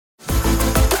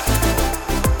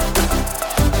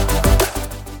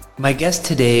My guest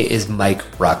today is Mike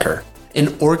Rucker,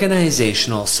 an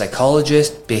organizational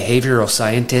psychologist, behavioral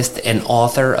scientist, and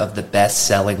author of the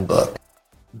best-selling book,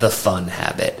 The Fun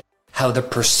Habit: How the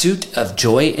Pursuit of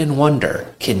Joy and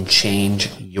Wonder Can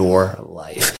Change Your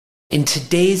Life. In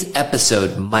today's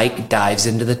episode, Mike dives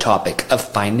into the topic of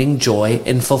finding joy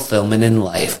and fulfillment in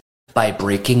life by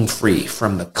breaking free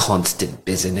from the constant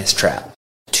busyness trap.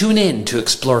 Tune in to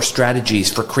explore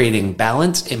strategies for creating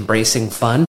balance, embracing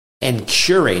fun, and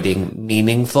curating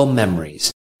meaningful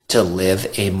memories to live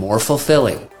a more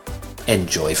fulfilling and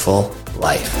joyful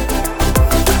life.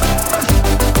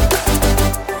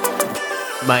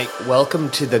 Mike,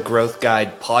 welcome to the Growth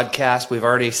Guide podcast. We've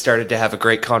already started to have a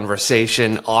great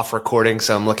conversation off recording,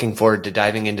 so I'm looking forward to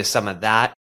diving into some of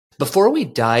that. Before we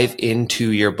dive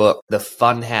into your book, The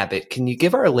Fun Habit, can you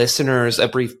give our listeners a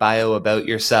brief bio about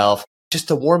yourself just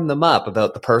to warm them up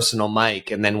about the personal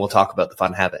Mike, and then we'll talk about the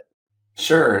fun habit?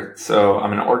 Sure. So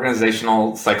I'm an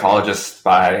organizational psychologist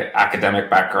by academic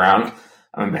background.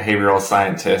 I'm a behavioral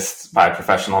scientist by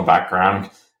professional background.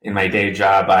 In my day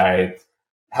job, I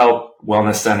help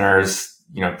wellness centers,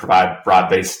 provide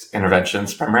broad-based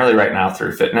interventions, primarily right now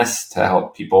through fitness, to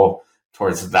help people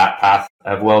towards that path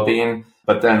of well-being.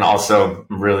 But then also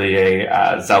really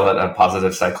a zealot of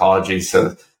positive psychology.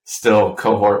 So still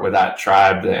cohort with that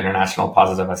tribe, the International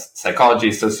Positive Psychology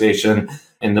Association.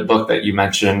 In the book that you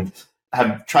mentioned,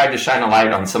 have tried to shine a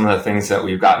light on some of the things that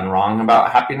we've gotten wrong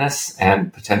about happiness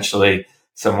and potentially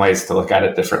some ways to look at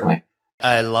it differently.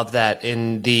 I love that.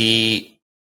 In the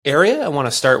area I want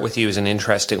to start with you is an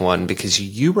interesting one, because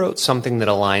you wrote something that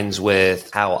aligns with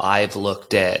how I've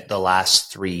looked at the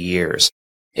last 3 years,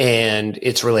 and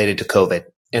it's related to COVID.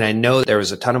 And I know there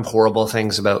was a ton of horrible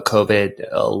things about COVID.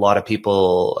 A lot of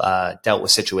people dealt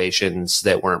with situations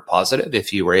that weren't positive.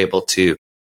 If you were able to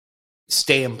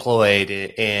stay employed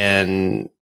and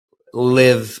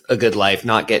live a good life,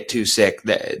 not get too sick,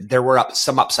 there were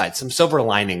some upsides, some silver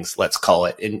linings, let's call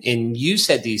it. And you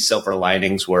said these silver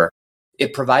linings were,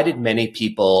 it provided many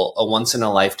people a once in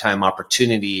a lifetime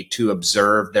opportunity to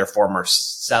observe their former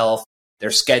self,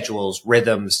 their schedules,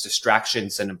 rhythms,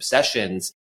 distractions, and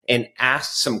obsessions, and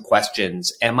ask some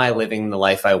questions. Am I living the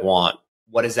life I want?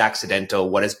 What is accidental?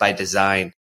 What is by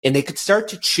design? And they could start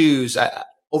to choose.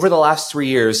 Over the last 3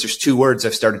 years, there's two words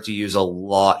I've started to use a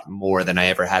lot more than I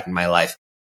ever had in my life.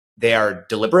 They are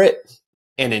deliberate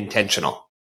and intentional.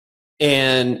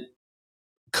 And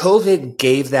COVID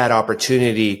gave that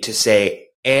opportunity to say,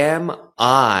 am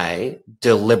I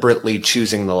deliberately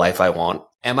choosing the life I want?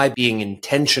 Am I being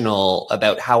intentional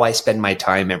about how I spend my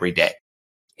time every day?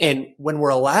 And when we're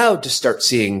allowed to start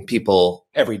seeing people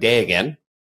every day again,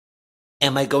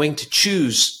 am I going to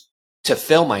choose to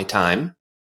fill my time?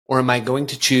 Or am I going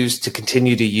to choose to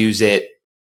continue to use it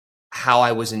how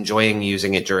I was enjoying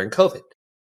using it during COVID?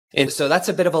 And so that's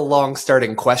a bit of a long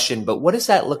starting question, but what does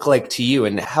that look like to you?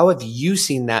 And how have you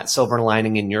seen that silver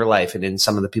lining in your life and in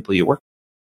some of the people you work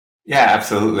with? Yeah,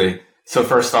 absolutely. So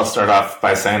first I'll start off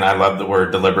by saying I love the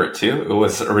word deliberate too. It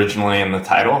was originally in the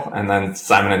title, and then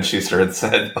Simon & Schuster had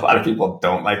said a lot of people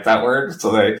don't like that word,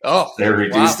 so they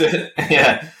reduced it.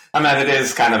 Yeah. I mean, it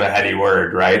is kind of a heady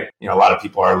word, right? A lot of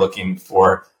people are looking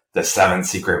for the 7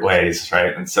 secret ways,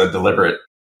 right? And so deliberate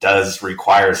does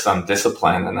require some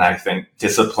discipline. And I think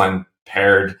discipline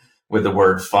paired with the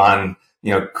word fun,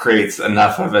 creates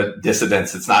enough of a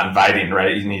dissonance. It's not inviting,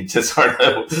 right? You need to sort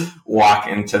of walk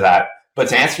into that. But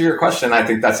to answer your question, I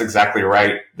think that's exactly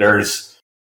right. There's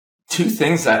 2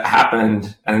 things that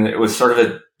happened, and it was sort of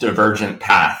a divergent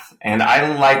path. And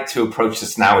I like to approach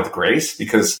this now with grace,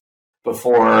 because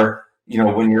before,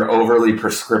 when you're overly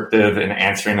prescriptive in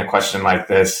answering a question like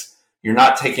this, you're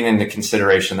not taking into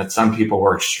consideration that some people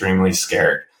were extremely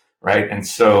scared, right? And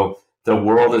so the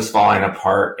world is falling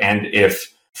apart. And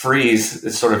if freeze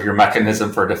is sort of your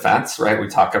mechanism for defense, right? We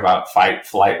talk about fight,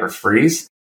 flight, or freeze.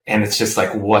 And it's just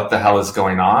like, what the hell is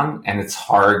going on? And it's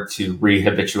hard to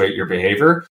rehabituate your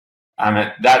behavior.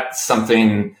 That's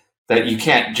something that you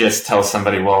can't just tell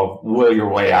somebody, well, will your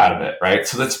way out of it, right?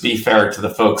 So let's be fair to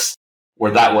the folks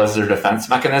where that was their defense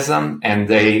mechanism, and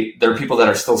there are people that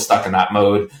are still stuck in that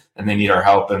mode, and they need our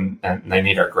help and they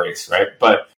need our grace, right?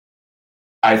 But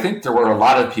I think there were a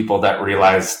lot of people that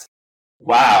realized,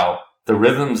 wow, the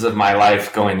rhythms of my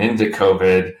life going into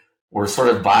COVID were sort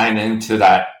of buying into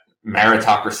that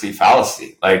meritocracy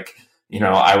fallacy. Like,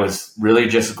 I was really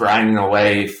just grinding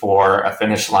away for a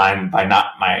finish line by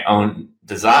not my own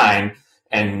design.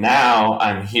 And now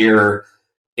I'm here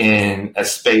in a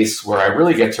space where I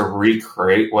really get to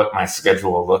recreate what my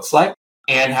schedule looks like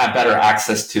and have better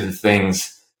access to the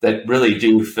things that really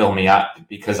do fill me up,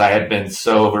 because I had been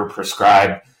so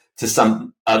overprescribed to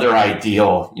some other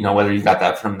ideal, whether you got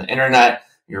that from the internet,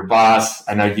 your boss.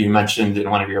 I know you mentioned in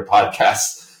one of your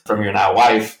podcasts from your now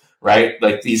wife, right?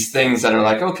 Like these things that are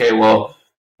like, okay, well,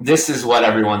 this is what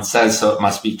everyone says, so it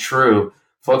must be true.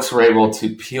 Folks were able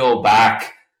to peel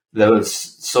back those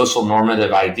social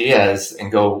normative ideas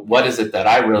and go, what is it that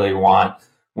I really want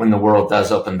when the world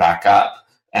does open back up?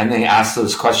 And they ask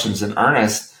those questions in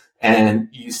earnest. And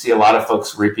you see a lot of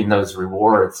folks reaping those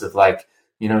rewards of like,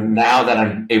 now that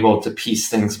I'm able to piece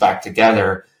things back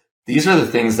together, these are the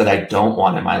things that I don't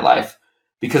want in my life.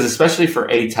 Because especially for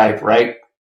A-type, right?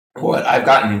 What I've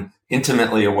gotten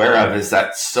intimately aware of is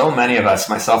that so many of us,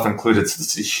 myself included, so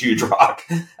this is a huge rock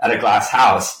at a glass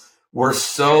house, we're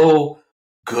so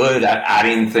good at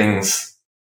adding things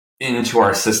into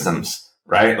our systems,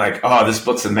 right? Like, oh, this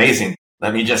book's amazing.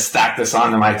 Let me just stack this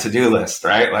onto my to-do list,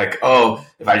 right? Like, oh,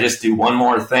 if I just do one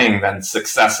more thing, then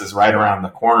success is right around the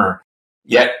corner.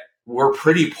 Yet we're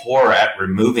pretty poor at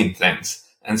removing things.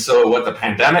 And so what the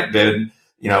pandemic did,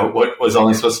 what was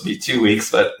only supposed to be 2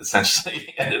 weeks, but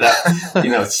essentially ended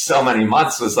up, so many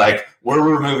months, was like, we're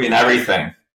removing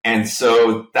everything. And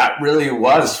so that really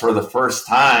was for the first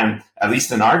time, at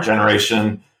least in our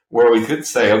generation, where we could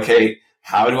say, okay,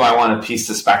 how do I want to piece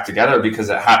this back together? Because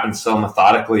it happened so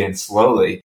methodically and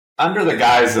slowly under the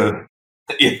guise of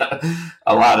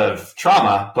a lot of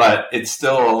trauma, but it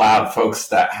still allowed folks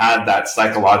that had that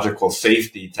psychological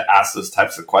safety to ask those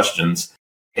types of questions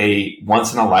a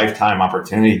once in a lifetime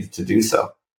opportunity to do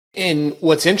so. And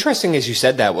what's interesting is you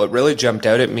said that, what really jumped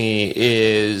out at me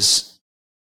is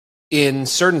in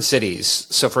certain cities.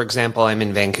 So for example, I'm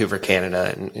in Vancouver,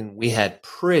 Canada, and we had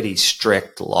pretty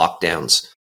strict lockdowns.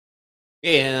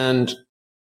 And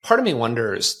part of me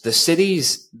wonders, the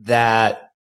cities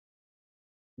that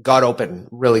got open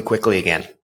really quickly again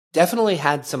definitely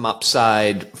had some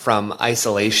upside from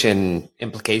isolation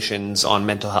implications on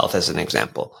mental health, as an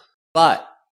example. But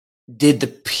did the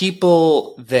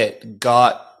people that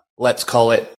got, let's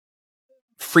call it,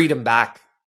 freedom back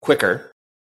quicker,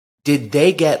 did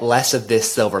they get less of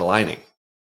this silver lining?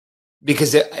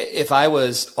 Because if I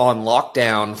was on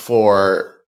lockdown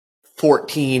for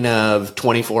 14 of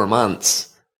 24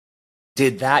 months,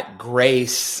 did that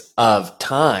grace of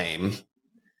time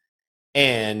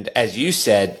and, as you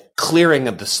said, clearing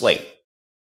of the slate,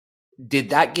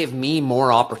 did that give me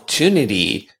more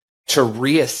opportunity to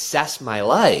reassess my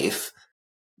life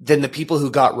than the people who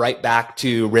got right back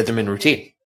to rhythm and routine?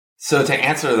 So to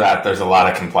answer that, there's a lot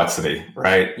of complexity,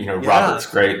 right? Robert's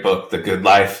great book, The Good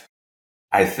Life.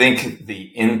 I think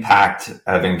the impact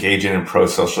of engaging in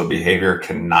pro-social behavior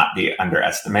cannot be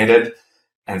underestimated.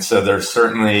 And so there's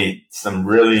certainly some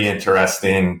really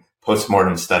interesting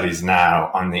postmortem studies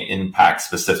now on the impact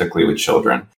specifically with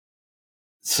children.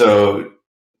 So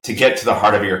to get to the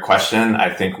heart of your question,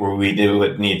 I think where we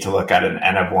would need to look at an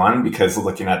N of 1, because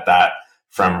looking at that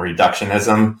from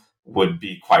reductionism would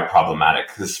be quite problematic.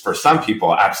 Because for some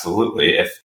people, absolutely,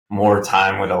 if more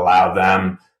time would allow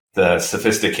them the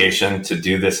sophistication to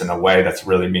do this in a way that's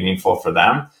really meaningful for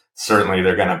them, certainly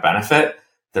they're going to benefit.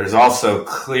 There's also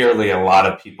clearly a lot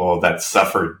of people that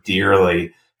suffer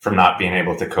dearly from not being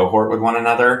able to cohort with one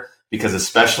another, because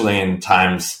especially in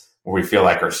times where we feel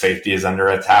like our safety is under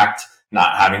attack,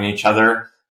 not having each other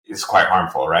is quite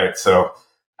harmful, right? So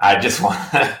I just want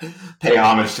to pay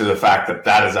homage to the fact that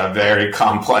that is a very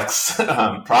complex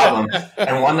problem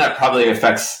and one that probably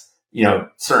affects,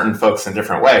 certain folks in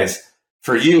different ways.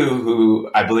 For you,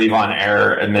 who I believe on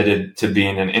air admitted to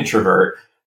being an introvert,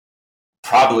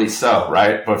 probably so,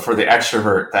 right? But for the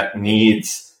extrovert that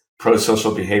needs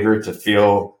pro-social behavior to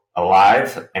feel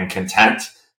alive and content,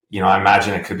 I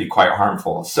imagine it could be quite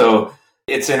harmful. So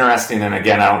it's interesting. And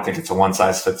again, I don't think it's a one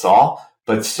size fits all,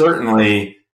 but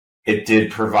certainly it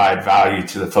did provide value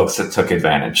to the folks that took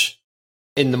advantage.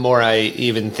 And the more I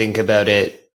even think about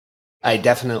it, I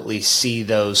definitely see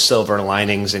those silver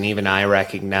linings. And even I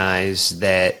recognize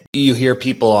that you hear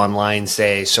people online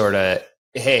say sort of,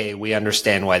 hey, we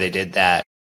understand why they did that,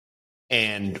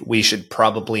 and we should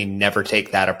probably never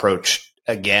take that approach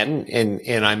again.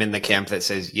 And I'm in the camp that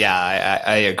says, yeah,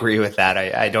 I agree with that.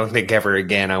 I don't think ever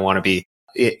again I want to be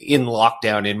in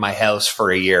lockdown in my house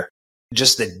for a year.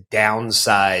 Just the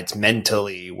downsides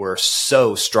mentally were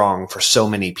so strong for so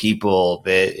many people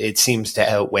that it seems to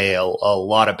outweigh a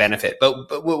lot of benefit.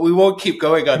 But we won't keep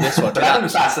going on this one. But I'm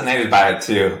fascinated by it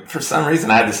too. For some reason,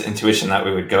 I had this intuition that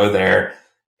we would go there.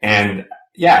 And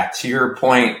yeah, to your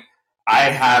point, I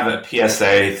have a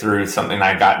PSA through something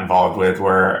I got involved with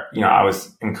where, I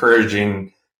was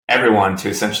encouraging everyone to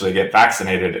essentially get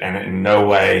vaccinated. And in no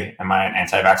way am I an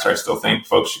anti-vaxxer. I still think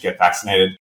folks should get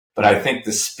vaccinated. But I think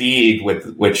the speed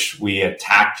with which we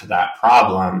attacked that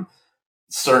problem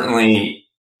certainly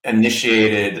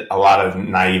initiated a lot of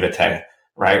naivete,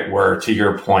 right? Where, to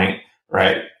your point,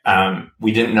 right,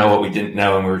 we didn't know what we didn't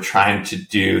know, and we were trying to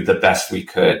do the best we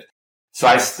could. So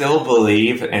I still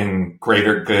believe in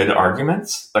greater good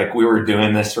arguments. Like, we were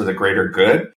doing this for the greater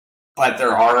good, but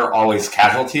there are always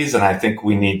casualties. And I think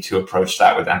we need to approach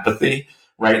that with empathy.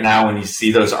 Right now, when you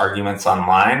see those arguments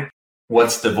online,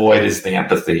 what's devoid is the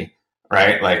empathy,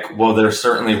 right? Like, well, there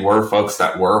certainly were folks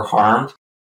that were harmed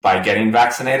by getting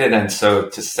vaccinated. And so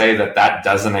to say that that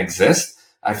doesn't exist,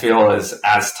 I feel is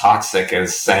as toxic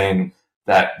as saying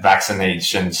that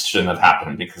vaccinations shouldn't have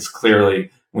happened, because clearly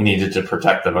we needed to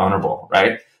protect the vulnerable,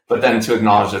 right? But then to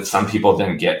acknowledge that some people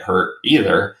didn't get hurt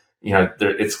either,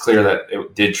 it's clear that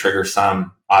it did trigger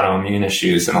some autoimmune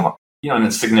issues in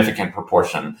a significant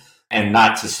proportion, and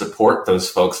not to support those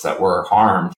folks that were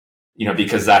harmed,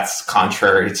 because that's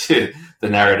contrary to the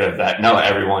narrative that no,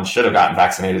 everyone should have gotten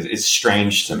vaccinated, is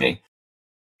strange to me.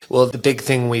 Well, the big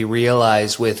thing we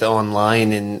realize with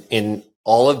online in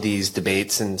all of these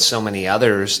debates and so many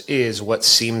others is what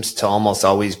seems to almost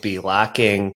always be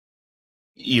lacking.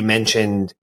 You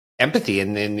mentioned empathy,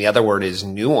 and then the other word is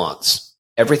nuance.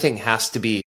 Everything has to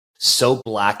be so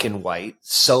black and white,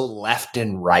 so left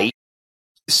and right,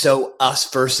 so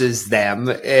us versus them.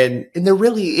 And there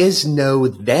really is no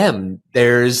them.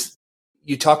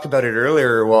 You talked about it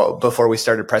earlier, before we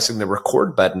started pressing the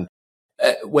record button.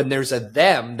 When there's a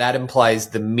them, that implies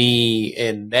the me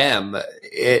and them.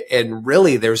 And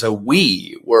really there's a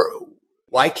we.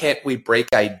 Why can't we break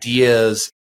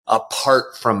ideas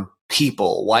apart from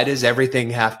people? Why does everything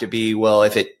have to be, well,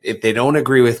 if they don't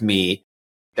agree with me,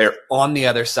 they're on the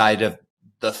other side of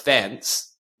the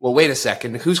fence. Well, wait a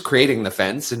second, who's creating the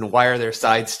fence and why are there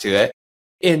sides to it?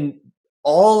 In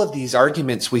all of these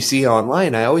arguments we see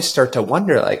online, I always start to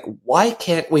wonder, like, why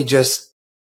can't we just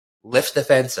lift the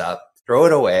fence up, throw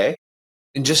it away,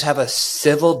 and just have a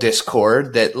civil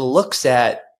discord that looks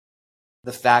at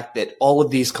the fact that all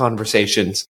of these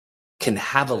conversations can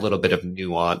have a little bit of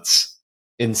nuance,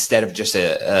 instead of just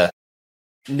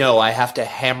no, I have to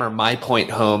hammer my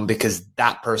point home because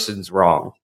that person's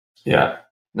wrong. Yeah.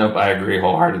 Nope, I agree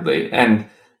wholeheartedly. And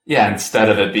yeah, instead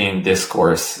of it being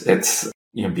discourse, it's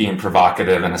being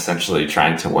provocative and essentially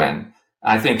trying to win.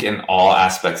 I think in all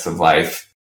aspects of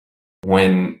life,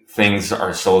 when things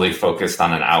are solely focused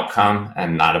on an outcome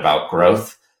and not about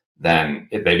growth, then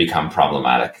they become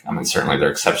problematic. I mean, certainly there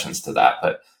are exceptions to that,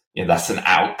 but that's an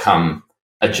outcome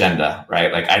agenda,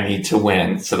 right? Like, I need to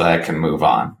win so that I can move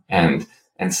on. And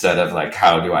instead of like,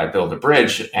 how do I build a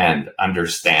bridge and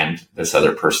understand this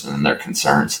other person and their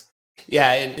concerns?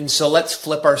 Yeah. And so let's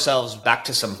flip ourselves back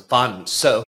to some fun.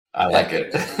 So I like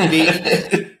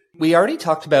it. We already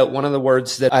talked about one of the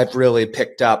words that I've really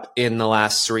picked up in the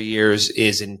last 3 years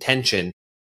is intention.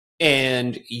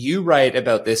 And you write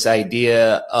about this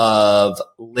idea of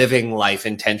living life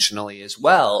intentionally as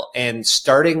well, and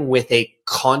starting with a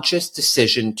conscious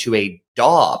decision to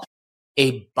adopt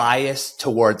a bias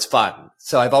towards fun.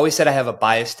 So I've always said I have a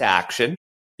bias to action.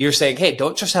 You're saying, hey,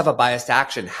 don't just have a bias to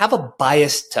action, have a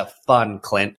bias to fun,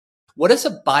 Clint. What does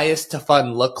a bias to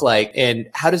fun look like, and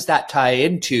how does that tie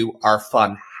into our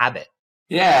fun habit?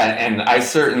 Yeah, and I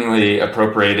certainly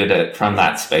appropriated it from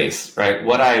that space, right?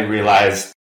 What I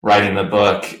realized writing the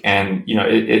book, and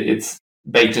it's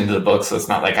baked into the book, so it's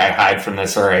not like I hide from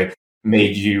this or I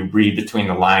made you read between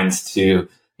the lines to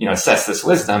assess this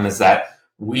wisdom, is that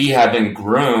we have been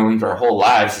groomed our whole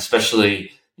lives,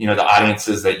 especially the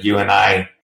audiences that you and I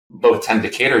both tend to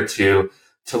cater to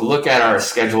look at our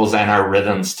schedules and our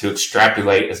rhythms to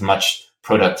extrapolate as much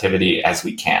productivity as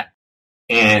we can.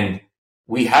 And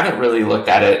we haven't really looked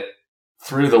at it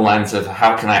through the lens of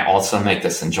how can I also make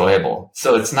this enjoyable?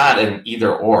 So it's not an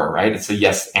either or, right? It's a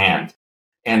yes and.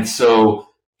 And so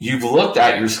you've looked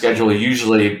at your schedule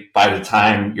usually by the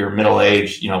time you're middle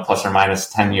age, plus or minus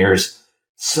 10 years,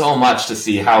 so much to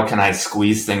see how can I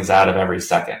squeeze things out of every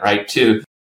second, right?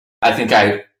 I think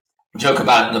I joke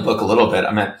about it in the book a little bit.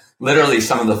 I mean, literally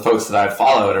some of the folks that I've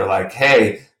followed are like,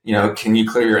 hey, can you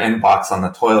clear your inbox on the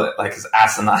toilet? Like, as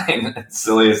asinine and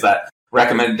silly as that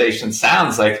recommendation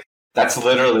sounds, like, that's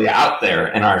literally out there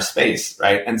in our space,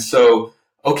 right? And so,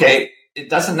 okay, it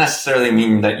doesn't necessarily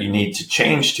mean that you need to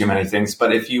change too many things,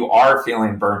 but if you are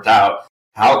feeling burnt out,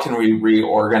 how can we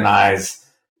reorganize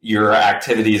your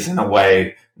activities in a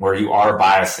way where you are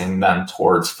biasing them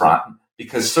towards fun?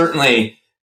 Because certainly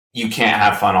you can't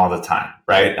have fun all the time,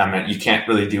 right? I mean, you can't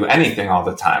really do anything all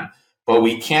the time, but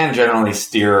we can generally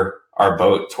steer our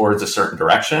boat towards a certain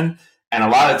direction. And a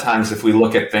lot of times, if we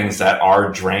look at things that are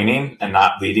draining and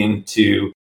not leading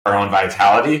to our own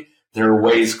vitality, there are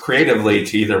ways creatively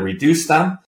to either reduce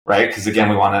them, right? Because again,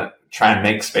 we want to try and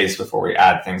make space before we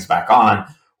add things back on,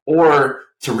 or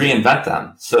to reinvent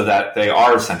them so that they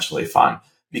are essentially fun.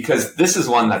 Because this is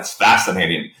one that's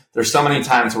fascinating. There's so many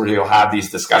times where you'll have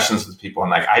these discussions with people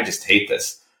and like, I just hate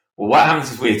this. Well, what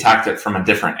happens if we attacked it from a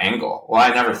different angle? Well,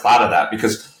 I never thought of that,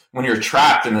 because when you're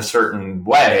trapped in a certain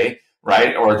way,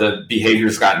 right, or the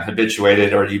behavior's gotten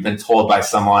habituated, or you've been told by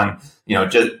someone,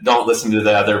 just don't listen to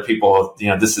the other people,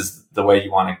 this is the way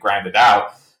you want to grind it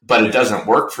out, but it doesn't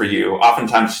work for you.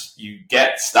 Oftentimes you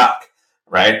get stuck,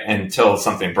 right, until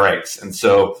something breaks. And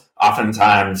so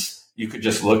oftentimes you could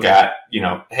just look at,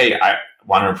 hey, I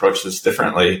want to approach this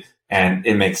differently, and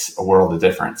it makes a world of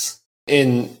difference.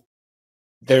 And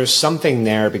there's something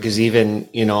there, because even,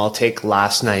 I'll take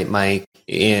last night, Mike,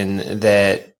 in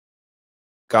that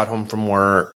got home from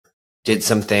work, did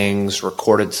some things,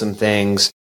 recorded some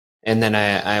things, and then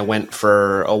I went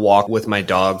for a walk with my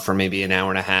dog for maybe an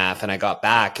hour and a half, and I got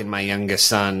back, and my youngest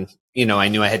son, I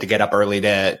knew I had to get up early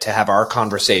to have our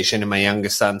conversation, and my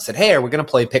youngest son said, hey, are we going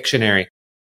to play Pictionary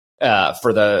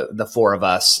for the four of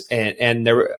us? And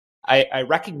there, I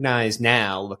recognize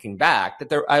now, looking back,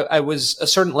 that I was a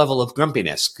certain level of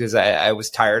grumpiness, because I was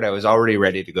tired. I was already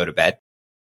ready to go to bed.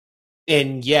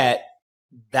 And yet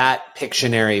that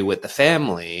Pictionary with the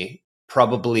family,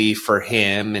 probably for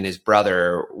him and his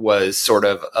brother, was sort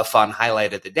of a fun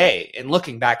highlight of the day. And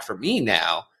looking back for me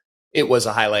now, it was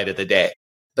a highlight of the day.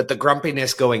 But the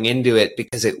grumpiness going into it,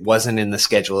 because it wasn't in the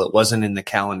schedule, it wasn't in the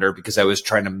calendar, because I was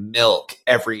trying to milk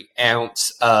every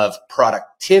ounce of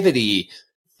productivity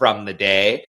from the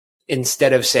day,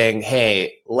 instead of saying,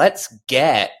 hey,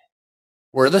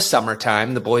 we're the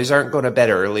summertime, the boys aren't going to bed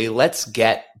early, let's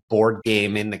get board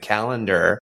game in the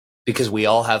calendar, because we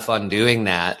all have fun doing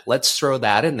that. Let's throw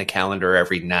that in the calendar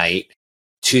every night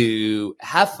to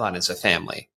have fun as a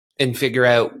family and figure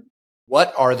out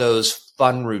what are those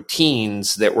fun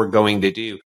routines that we're going to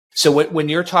do. So when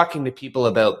you're talking to people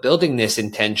about building this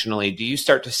intentionally, do you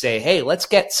start to say, hey, let's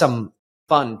get some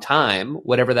fun time,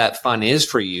 whatever that fun is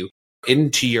for you,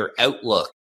 into your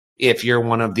Outlook, if you're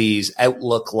one of these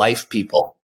Outlook life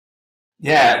people?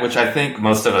 Yeah, which I think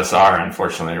most of us are,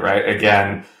 unfortunately, right?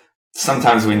 Again,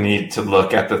 sometimes we need to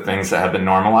look at the things that have been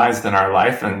normalized in our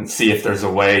life and see if there's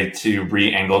a way to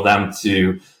re-angle them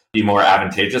to be more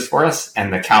advantageous for us.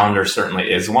 And the calendar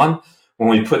certainly is one. When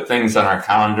we put things on our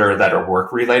calendar that are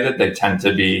work related, they tend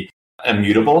to be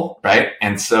immutable, right?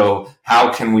 And so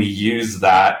how can we use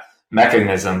that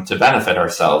mechanism to benefit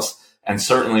ourselves? And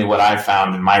certainly what I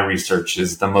found in my research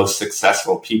is the most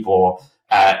successful people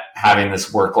at having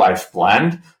this work-life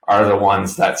blend are the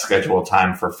ones that schedule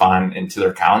time for fun into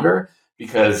their calendar,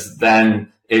 because then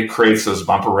it creates those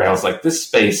bumper rails, like this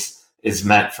space is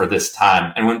meant for this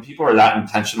time. And when people are that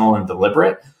intentional and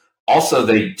deliberate, also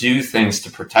they do things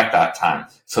to protect that time.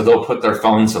 So they'll put their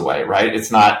phones away, right?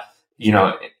 It's not,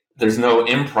 there's no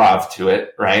improv to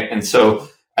it, right? And so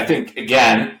I think,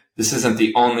 again, this isn't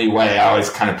the only way. I always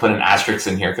kind of put an asterisk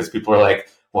in here, because people are like,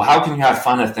 well, how can you have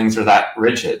fun if things are that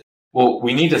rigid? Well,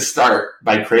 we need to start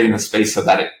by creating a space so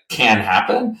that it can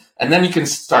happen. And then you can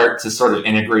start to sort of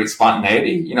integrate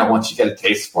spontaneity, once you get a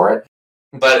taste for it.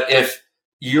 But if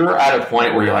you're at a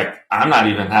point where you're like, I'm not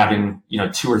even having,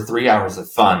 2 or 3 hours of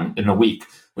fun in a week,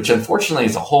 which unfortunately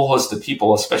is a whole host of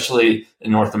people, especially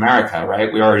in North America,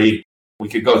 right? We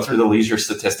could go through the leisure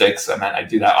statistics. I mean, I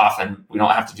do that often. We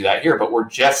don't have to do that here, but we're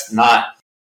just not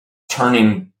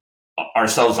turning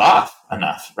ourselves off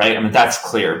enough, right? I mean, that's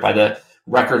clear by the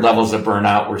record levels of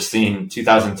burnout we're seeing.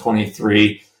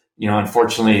 2023,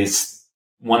 unfortunately, is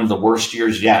one of the worst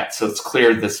years yet. So it's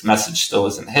clear this message still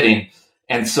isn't hitting.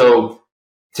 And so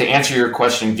to answer your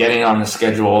question, getting on the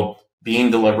schedule,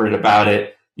 being deliberate about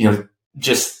it,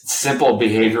 just simple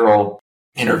behavioral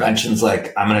interventions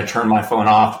like I'm going to turn my phone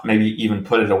off, maybe even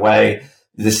put it away.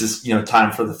 This is,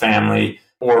 time for the family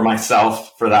or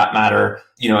myself for that matter,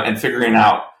 and figuring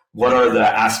out what are the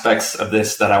aspects of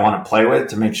this that I want to play with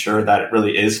to make sure that it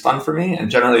really is fun for me. And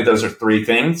generally those are three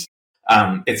things.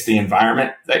 It's the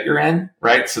environment that you're in,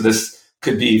 right? So this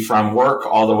could be from work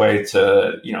all the way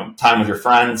to, time with your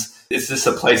friends. Is this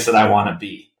a place that I want to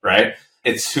be, right?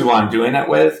 It's who I'm doing it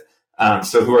with.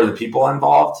 So who are the people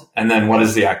involved? And then what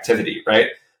is the activity,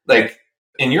 right? Like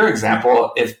in your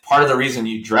example, if part of the reason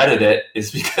you dreaded it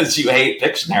is because you hate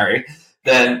Pictionary,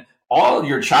 then all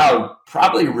your child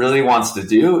probably really wants to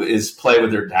do is play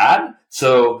with their dad.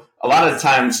 So a lot of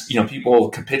times, people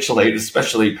capitulate,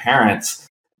 especially parents,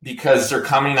 because they're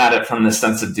coming at it from this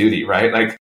sense of duty, right?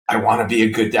 Like, I want to be a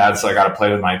good dad, so I got to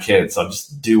play with my kids. I'll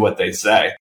just do what they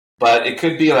say. But it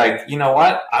could be like, you know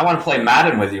what? I want to play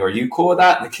Madden with you. Are you cool with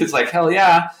that? And the kid's like, hell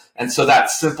yeah. And so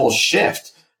that simple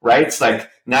shift, right? It's like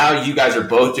now you guys are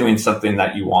both doing something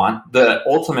that you want. The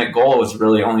ultimate goal is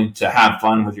really only to have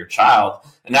fun with your child.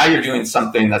 And now you're doing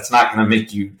something that's not going to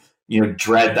make you,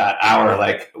 dread that hour.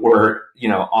 Like, or,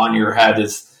 on your head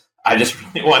is, I just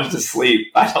really wanted to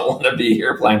sleep. I don't want to be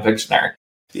here playing Pictionary.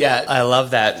 Yeah, I love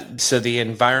that. So the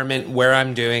environment where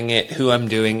I'm doing it, who I'm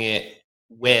doing it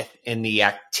with, and the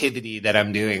activity that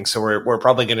I'm doing. So we're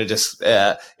probably going to just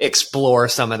explore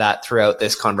some of that throughout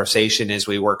this conversation as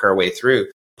we work our way through.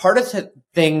 Part of the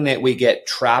thing that we get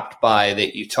trapped by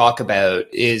that you talk about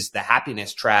is the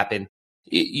happiness trap. And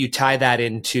you tie that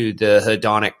into the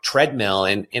hedonic treadmill.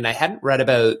 And I hadn't read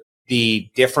about the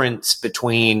difference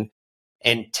between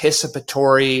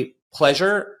anticipatory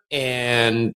pleasure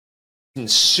and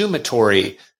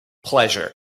consummatory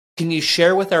pleasure. Can you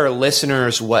share with our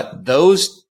listeners what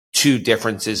those two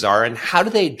differences are and how do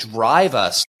they drive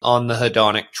us on the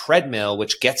hedonic treadmill,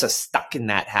 which gets us stuck in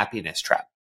that happiness trap?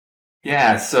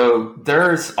 Yeah, so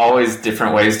there's always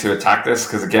different ways to attack this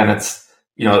because, again, it's,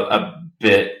 a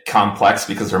bit complex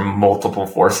because there are multiple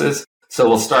forces. So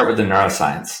we'll start with the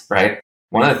neuroscience, right?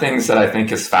 One of the things that I think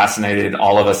has fascinated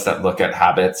all of us that look at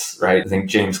habits, right? I think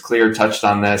James Clear touched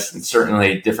on this, and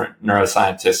certainly different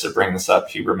neuroscientists are bringing this up.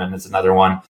 Huberman is another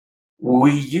one.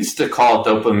 We used to call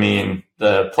dopamine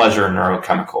the pleasure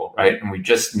neurochemical, right? And we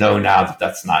just know now that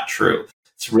that's not true.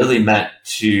 It's really meant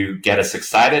to get us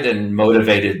excited and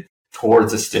motivated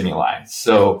towards a stimuli.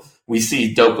 So we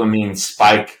see dopamine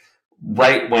spike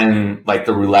right when like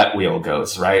the roulette wheel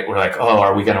goes, right? We're like, oh,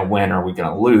 are we going to win? Or are we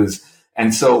going to lose?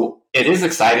 And so it is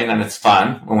exciting and it's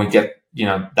fun when we get,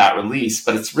 that release,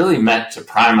 but it's really meant to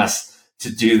prime us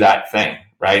to do that thing,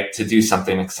 right? To do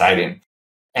something exciting.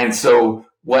 And so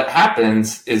what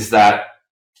happens is that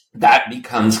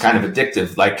becomes kind of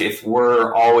addictive. Like if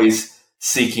we're always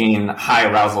seeking high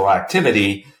arousal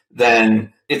activity,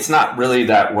 then it's not really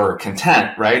that we're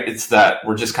content, right? It's that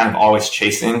we're just kind of always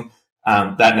chasing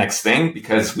that next thing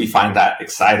because we find that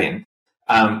exciting.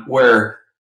 Where,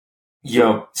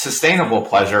 sustainable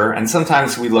pleasure, and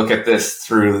sometimes we look at this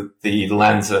through the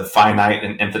lens of finite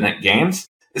and infinite games,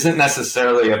 isn't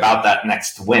necessarily about that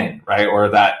next win, right? Or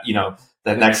that,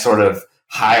 that next sort of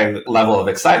high level of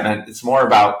excitement. It's more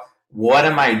about what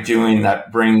am I doing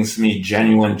that brings me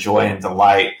genuine joy and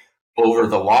delight over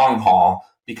the long haul?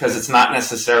 Because it's not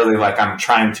necessarily like I'm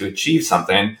trying to achieve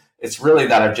something. It's really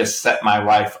that I've just set my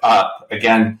life up,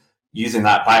 again, using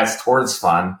that bias towards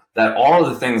fun, that all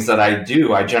of the things that I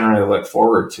do, I generally look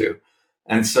forward to.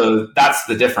 And so that's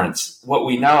the difference. What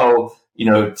we know,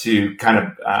 to kind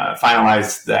of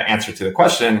finalize the answer to the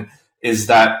question is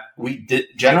that we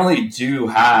generally do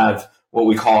have what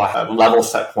we call a level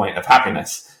set point of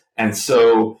happiness. And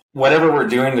so whatever we're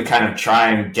doing to kind of try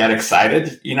and get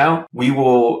excited, we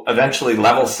will eventually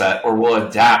level set or we'll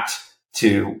adapt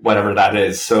to whatever that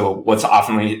is. So what's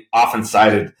often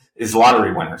cited is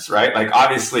lottery winners, right? Like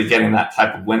obviously getting that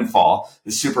type of windfall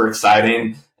is super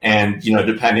exciting. And,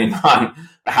 depending on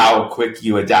how quick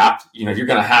you adapt, you're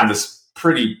going to have this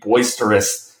pretty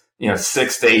boisterous,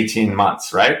 6 to 18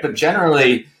 months, right? But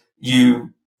generally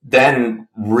you then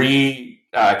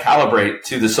calibrate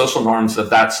to the social norms of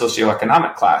that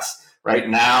socioeconomic class. Right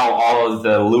now, all of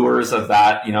the lures of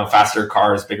that, faster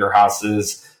cars, bigger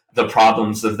houses, the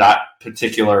problems of that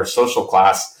particular social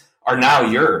class are now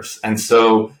yours. And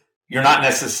so you're not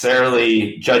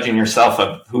necessarily judging yourself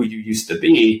of who you used to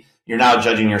be. You're now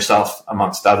judging yourself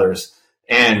amongst others.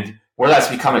 And where that's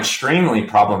become extremely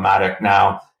problematic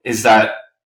now is that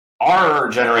our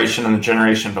generation and the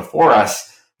generation before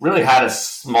us really had a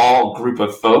small group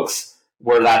of folks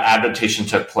where that adaptation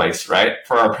took place, right?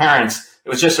 For our parents, it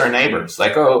was just our neighbors.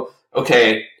 Like, oh,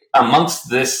 okay, amongst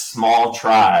this small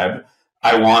tribe,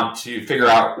 I want to figure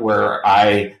out where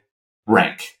I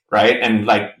rank, right? And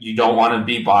like, you don't want to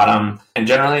be bottom. And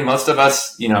generally, most of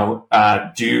us,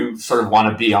 do sort of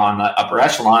want to be on the upper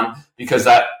echelon because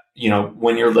that,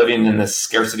 when you're living in this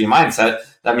scarcity mindset,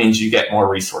 that means you get more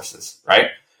resources, right?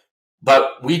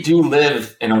 But we do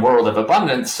live in a world of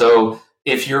abundance. So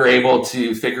if you're able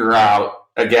to figure out,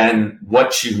 again,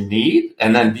 what you need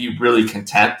and then be really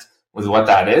content with what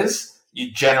that is,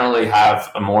 you generally have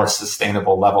a more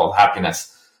sustainable level of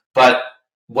happiness. But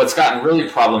what's gotten really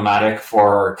problematic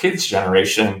for our kids'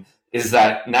 generation is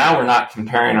that now we're not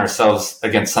comparing ourselves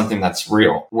against something that's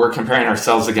real. We're comparing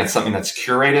ourselves against something that's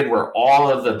curated where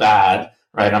all of the bad,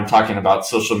 right? I'm talking about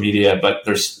social media, but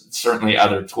there's certainly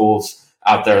other tools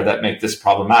out there that make this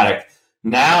problematic.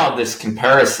 Now this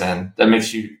comparison that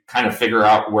makes you kind of figure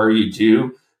out where you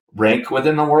do rank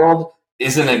within the world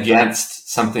isn't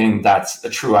against something that's a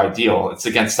true ideal. It's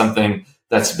against something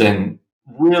that's been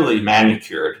really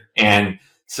manicured. And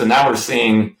so now we're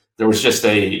seeing, there was just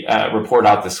a report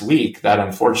out this week that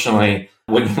unfortunately,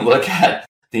 when you look at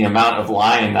the amount of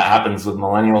lying that happens with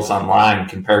millennials online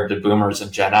compared to boomers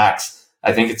and Gen X,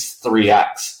 I think it's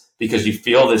 3x, because you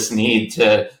feel this need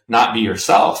to not be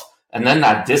yourself. And then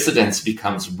that dissidence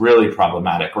becomes really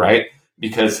problematic, right?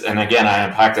 Because, and again, I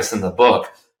unpack this in the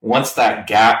book, once that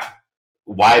gap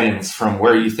widens from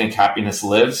where you think happiness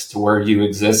lives to where you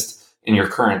exist in your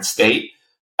current state,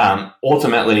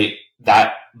 ultimately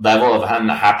that level of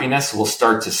unhappiness will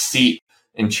start to seep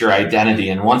into your identity.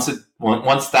 And once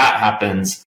that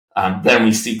happens, then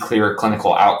we see clearer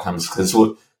clinical outcomes. Because,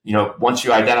 once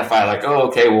you identify like, oh,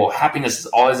 okay, well, happiness is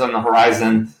always on the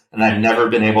horizon and I've never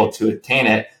been able to attain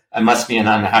it, I must be an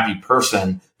unhappy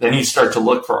person. Then you start to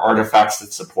look for artifacts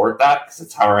that support that, because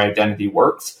it's how our identity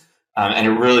works. And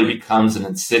it really becomes an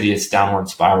insidious downward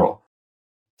spiral.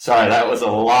 Sorry, that was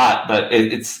a lot, but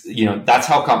it's, that's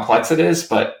how complex it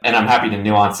is. And I'm happy to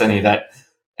nuance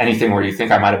anything where you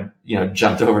think I might have,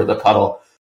 jumped over the puddle.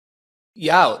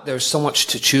 Yeah, there's so much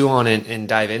to chew on and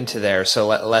dive into there. So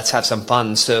let's have some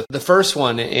fun. So the first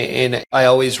one, and I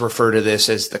always refer to this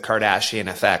as the Kardashian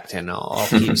effect, and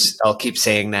I'll keep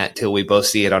saying that till we both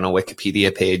see it on a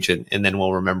Wikipedia page, and then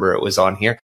we'll remember it was on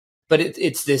here. But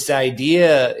it's this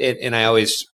idea, and I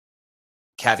always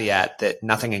caveat that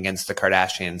nothing against the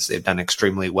Kardashians. They've done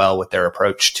extremely well with their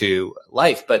approach to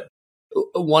life. But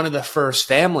one of the first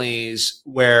families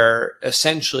where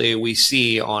essentially we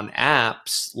see on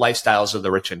apps lifestyles of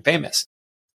the rich and famous.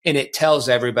 And it tells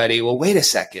everybody, well, wait a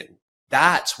second,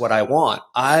 that's what I want.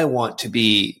 I want to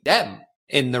be them.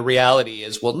 And the reality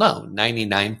is, well, no,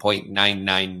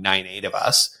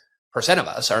 99.9998% of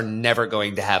us are never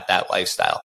going to have that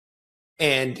lifestyle.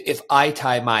 And if I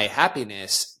tie my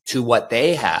happiness to what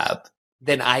they have,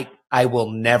 then I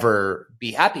will never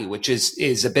be happy, which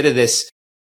is a bit of this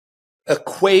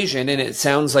equation. And it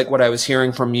sounds like what I was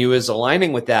hearing from you is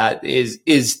aligning with that is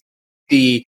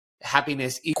the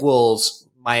happiness equals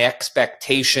my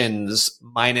expectations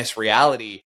minus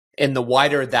reality. And the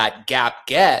wider that gap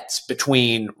gets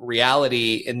between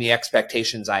reality and the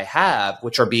expectations I have,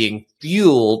 which are being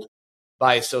fueled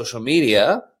by social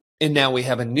media. And now we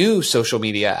have a new social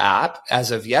media app as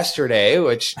of yesterday,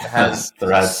 which has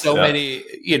many,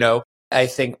 I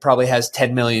think probably has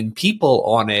 10 million people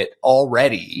on it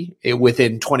already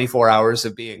within 24 hours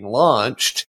of being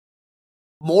launched.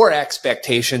 More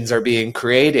expectations are being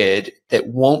created that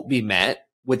won't be met,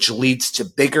 which leads to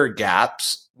bigger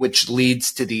gaps, which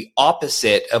leads to the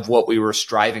opposite of what we were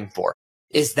striving for.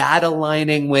 Is that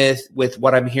aligning with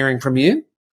what I'm hearing from you?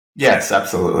 Yes,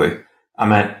 absolutely.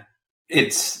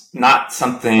 It's not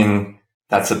something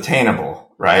that's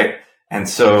obtainable, right? And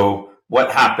so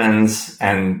what happens,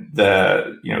 and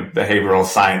the behavioral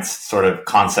science sort of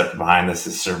concept behind this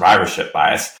is survivorship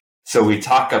bias. So we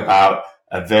talk about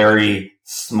a very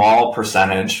small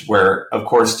percentage where, of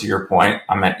course, to your point,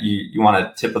 you want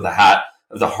a tip of the hat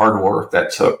of the hard work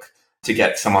that took to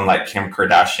get someone like Kim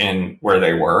Kardashian where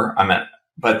they were.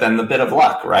 But then the bit of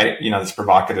luck, right? This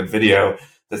provocative video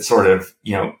that sort of,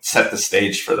 set the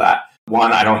stage for that.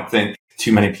 One, I don't think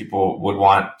too many people would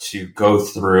want to go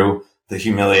through the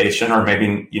humiliation, or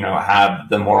maybe, have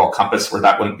the moral compass where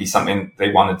that wouldn't be something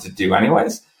they wanted to do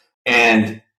anyways.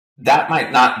 And that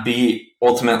might not be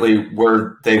ultimately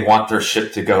where they want their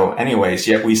ship to go anyways.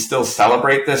 Yet we still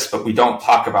celebrate this, but we don't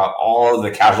talk about all of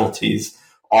the casualties,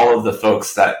 all of the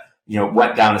folks that,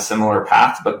 went down a similar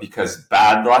path, but because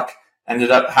bad luck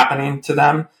ended up happening to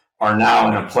them, are now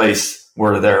in a place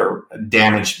where they're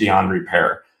damaged beyond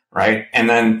repair. Right. And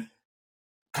then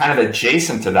kind of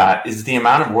adjacent to that is the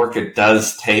amount of work it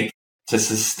does take to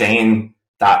sustain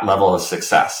that level of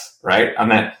success. Right.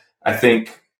 I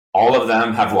think all of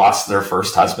them have lost their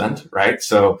first husband. Right.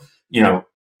 So,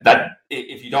 that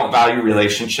if you don't value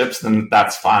relationships, then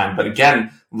that's fine. But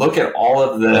again, look at all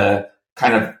of the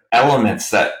kind of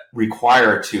elements that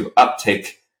require to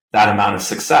uptake that amount of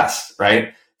success.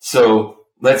 Right. So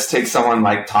let's take someone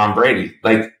like Tom Brady.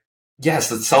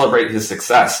 Yes, let's celebrate his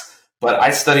success. But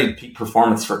I studied peak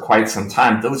performance for quite some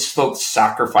time. Those folks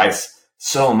sacrifice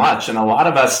so much. And a lot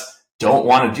of us don't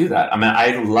want to do that.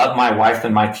 I love my wife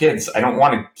and my kids. I don't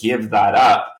want to give that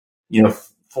up,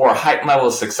 for a heightened level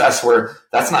of success where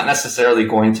that's not necessarily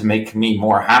going to make me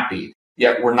more happy.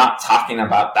 Yet we're not talking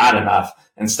about that enough.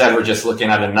 Instead, we're just looking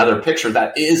at another picture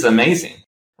that is amazing,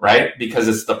 right? Because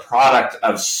it's the product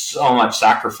of so much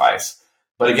sacrifice.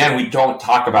 But again, we don't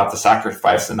talk about the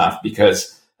sacrifice enough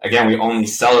because, again, we only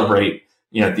celebrate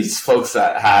these folks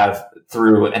that have,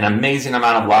 through an amazing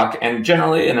amount of luck and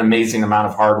generally an amazing amount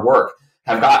of hard work,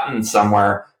 have gotten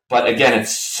somewhere. But again,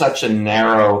 it's such a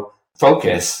narrow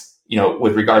focus,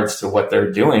 with regards to what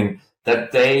they're doing,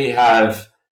 that they have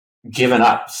given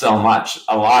up so much,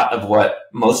 a lot of what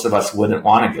most of us wouldn't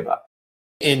want to give up.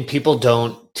 And people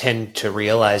don't tend to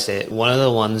realize it. One of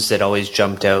the ones that always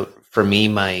jumped out for me,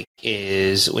 Mike,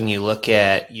 is when you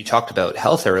talked about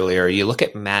health earlier, you look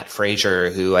at Matt Frazier,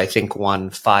 who I think won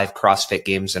 5 CrossFit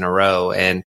Games in a row.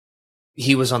 And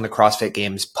he was on the CrossFit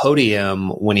Games podium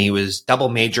when he was double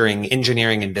majoring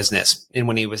engineering and business. And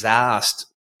when he was asked,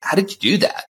 how did you do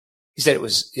that? He said it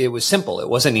was simple. It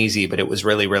wasn't easy, but it was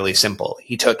really, really simple.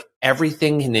 He took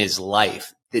everything in his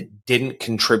life that didn't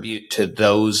contribute to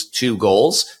those 2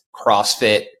 goals,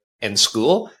 CrossFit and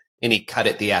school, and he cut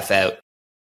it the F out.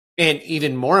 And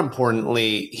even more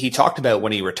importantly, he talked about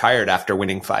when he retired after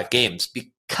winning 5 games,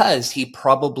 because he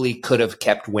probably could have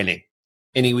kept winning.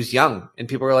 And he was young. And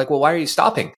people were like, well, why are you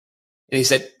stopping? And he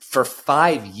said, for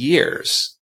 5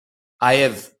 years, I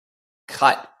have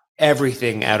cut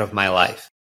everything out of my life.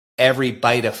 Every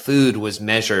bite of food was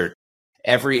measured.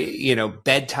 Every,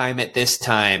 bedtime at this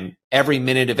time, every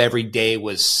minute of every day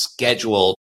was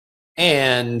scheduled.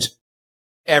 And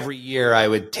every year I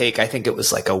would take, I think it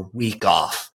was like a week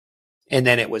off. And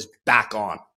then it was back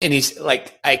on. And he's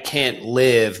like, I can't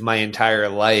live my entire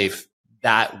life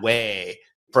that way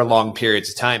for long periods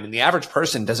of time. And the average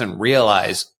person doesn't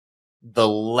realize the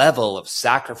level of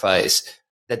sacrifice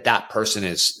that person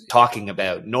is talking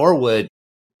about, nor would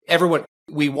everyone.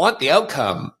 We want the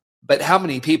outcome, but how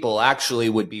many people actually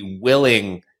would be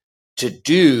willing to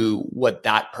do what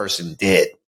that person did?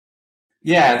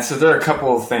 Yeah. And so there are a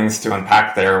couple of things to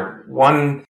unpack there.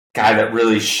 One guy that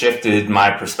really shifted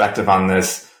my perspective on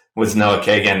this was Noah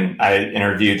Kagan. I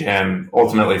interviewed him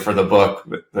ultimately for the book.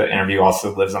 The interview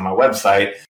also lives on my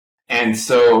website. And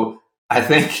so I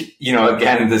think,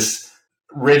 again, this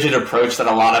rigid approach that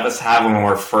a lot of us have when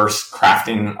we're first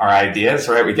crafting our ideas,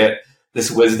 right? We get this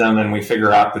wisdom and we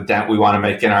figure out the dent we want to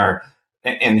make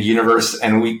in the universe.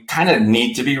 And we kind of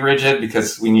need to be rigid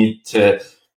because we need to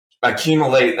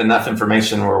accumulate enough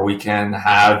information where we can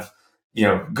have,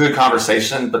 good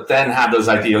conversation, but then have those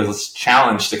ideas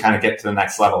challenged to kind of get to the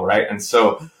next level, right? And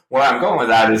so where I'm going with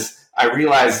that is I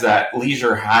realized that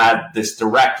leisure had this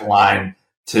direct line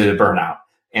to burnout.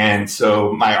 And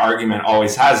so my argument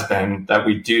always has been that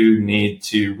we do need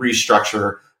to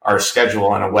restructure our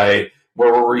schedule in a way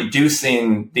where we're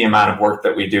reducing the amount of work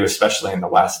that we do, especially in the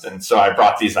West. And so I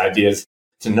brought these ideas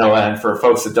to Noah. And for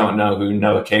folks that don't know who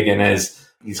Noah Kagan is,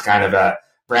 he's kind of a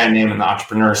brand name in the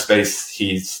entrepreneur space.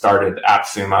 He started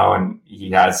AppSumo, and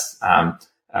he has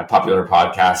a popular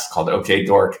podcast called OK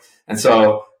Dork. And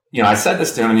so, I said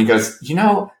this to him and he goes,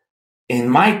 in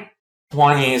my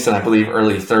 20s and I believe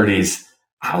early 30s,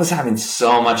 I was having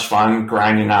so much fun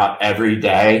grinding out every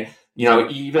day.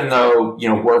 Even though,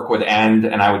 work would end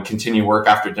and I would continue work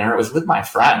after dinner, it was with my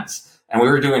friends and we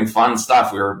were doing fun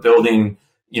stuff. We were building,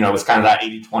 it was kind of that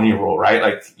 80-20 rule, right?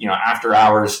 Like, after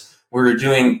hours, we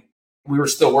were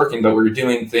still working, but we were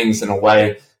doing things in a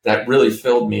way that really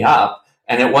filled me up.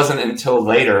 And it wasn't until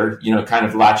later, kind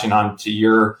of latching on to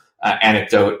your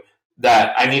anecdote,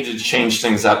 that I needed to change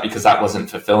things up because that wasn't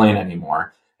fulfilling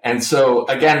anymore. And so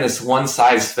again, this one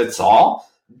size fits all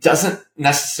doesn't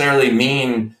necessarily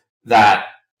mean that,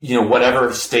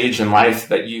 whatever stage in life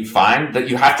that you find, that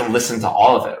you have to listen to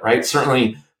all of it, right?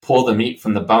 Certainly pull the meat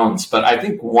from the bones. But I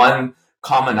think one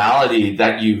commonality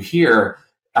that you hear,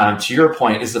 to your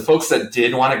point, is the folks that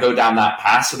did want to go down that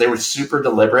path. So they were super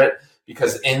deliberate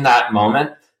because in that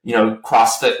moment,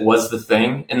 CrossFit was the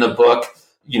thing. In the book,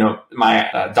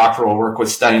 my doctoral work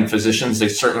was studying physicians. They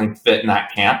certainly fit in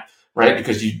that camp, right?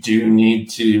 Because you do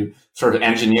need to sort of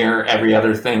engineer every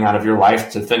other thing out of your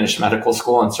life to finish medical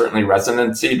school and certainly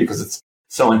residency because it's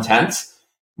so intense.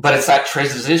 But it's that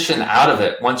transition out of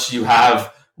it. Once you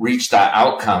have reached that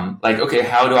outcome, like, okay,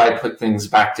 how do I put things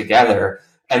back together?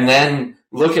 And then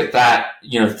look at that,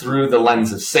 through the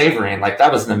lens of savoring, like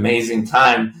that was an amazing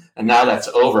time. And now that's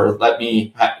over. Let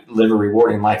me live a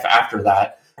rewarding life after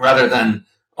that rather than,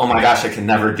 oh my gosh, I can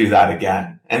never do that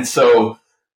again. And so,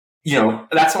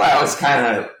 that's why I always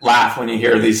kind of laugh when you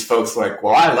hear these folks like,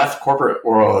 well, I left corporate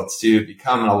world to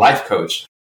become a life coach.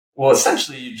 Well,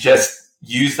 essentially you just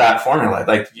use that formula.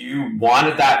 Like you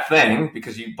wanted that thing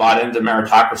because you bought into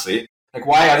meritocracy. Like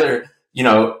why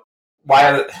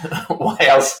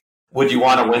else would you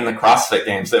want to win the CrossFit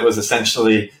Games? It was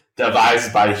essentially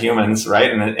devised by humans,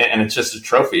 right? And it's just a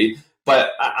trophy.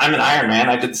 But I'm an Ironman.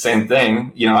 I did the same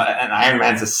thing. An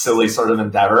Ironman's a silly sort of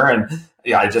endeavor. And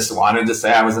I just wanted to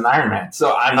say I was an Ironman.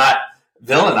 So I'm not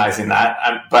villainizing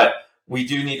that, but we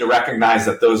do need to recognize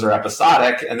that those are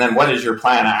episodic. And then what is your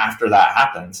plan after that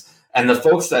happens? And the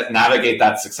folks that navigate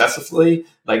that successfully,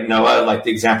 like Noah, like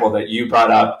the example that you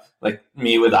brought up, like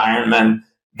me with Ironman,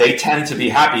 they tend to be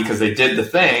happy because they did the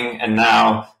thing and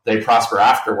now they prosper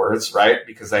afterwards, right?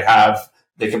 Because they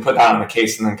can put that on the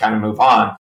case and then kind of move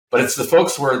on. But it's the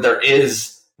folks where there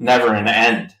is never an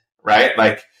end, right?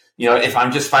 Like, if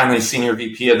I'm just finally senior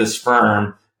VP of this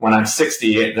firm when I'm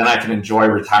 60, then I can enjoy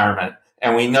retirement.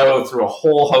 And we know through a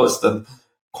whole host of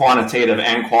quantitative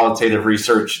and qualitative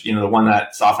research, the one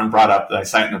that's often brought up that I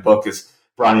cite in the book is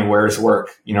Bronnie Ware's work,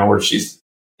 where she's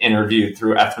interviewed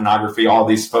through ethnography, all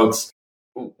these folks.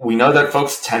 We know that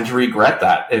folks tend to regret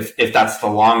that if that's the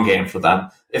long game for them.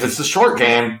 If it's the short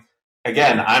game,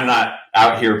 again, I'm not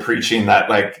out here preaching that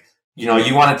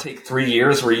you want to take 3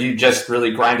 years where you just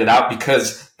really grind it out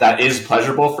because that is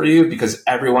pleasurable for you, because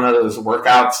every one of those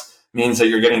workouts means that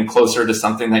you're getting closer to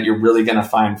something that you're really going to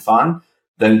find fun.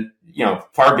 Then,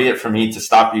 far be it from me to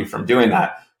stop you from doing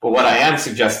that. But what I am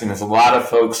suggesting is a lot of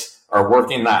folks are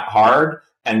working that hard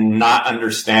and not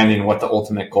understanding what the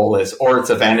ultimate goal is, or it's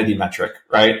a vanity metric,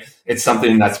 right? It's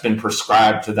something that's been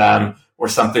prescribed to them or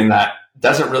something that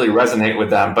doesn't really resonate with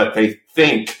them, but they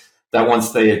think that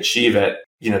once they achieve it,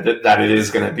 that it is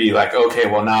going to be like, okay,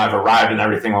 well, now I've arrived and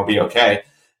everything will be okay.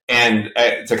 And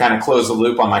to kind of close the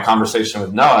loop on my conversation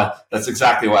with Noah, that's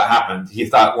exactly what happened. He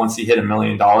thought once he hit $1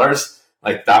 million,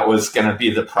 that was going to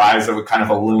be the prize that would kind of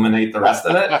illuminate the rest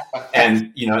of it.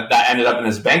 And, that ended up in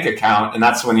his bank account. And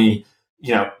that's when he,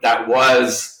 that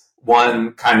was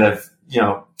one kind of,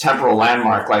 temporal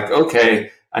landmark,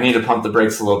 okay, I need to pump the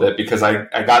brakes a little bit because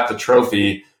I got the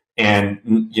trophy and,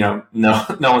 no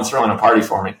one's throwing a party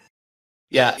for me.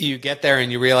 Yeah. You get there and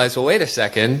you realize, well, wait a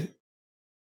second.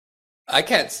 I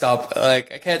can't stop. I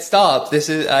can't stop.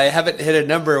 I haven't hit a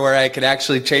number where I can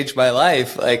actually change my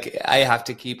life. I have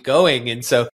to keep going. And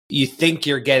so you think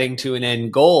you're getting to an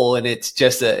end goal and it's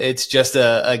just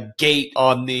a gate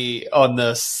on the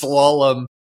slalom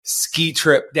ski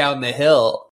trip down the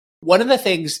hill. One of the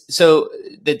things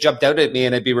that jumped out at me,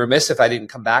 and I'd be remiss if I didn't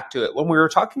come back to it, when we were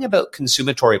talking about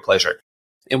consumatory pleasure,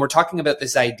 and we're talking about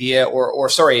this idea,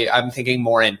 I'm thinking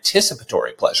more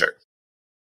anticipatory pleasure.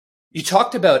 You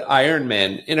talked about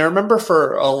Ironman, and I remember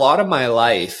for a lot of my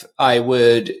life, I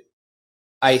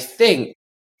think,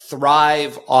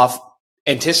 thrive off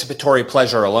anticipatory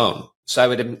pleasure alone. So I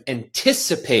would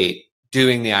anticipate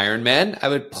doing the Ironman. I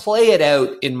would play it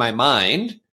out in my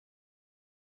mind,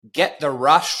 get the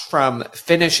rush from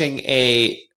finishing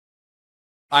a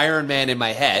Ironman in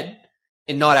my head,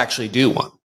 and not actually do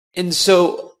one. And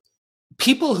so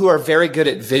people who are very good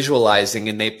at visualizing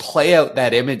and they play out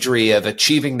that imagery of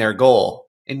achieving their goal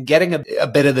and getting a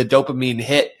bit of the dopamine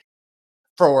hit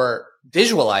for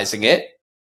visualizing it,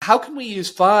 how can we use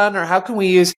fun, or how can we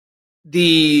use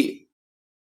the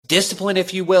discipline,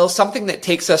 if you will, something that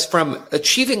takes us from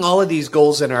achieving all of these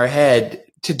goals in our head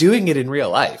to doing it in real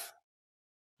life?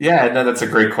 Yeah, no, that's a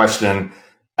great question.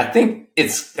 I think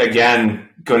it's, again,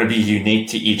 going to be unique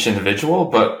to each individual,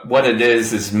 but what it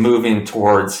is moving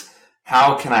towards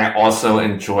how can I also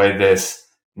enjoy this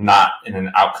not in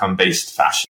an outcome-based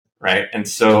fashion, right? And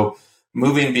so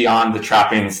moving beyond the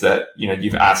trappings that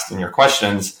you've asked in your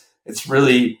questions, it's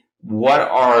really what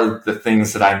are the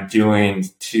things that I'm doing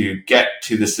to get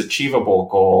to this achievable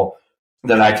goal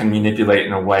that I can manipulate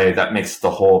in a way that makes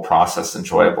the whole process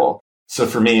enjoyable. So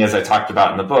for me, as I talked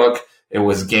about in the book, it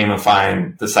was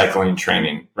gamifying the cycling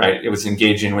training, right? It was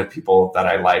engaging with people that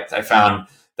I liked. I found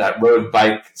that road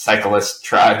bike cyclist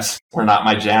tribes were not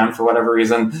my jam for whatever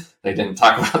reason. They didn't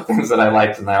talk about things that I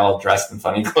liked, and they all dressed in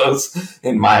funny clothes,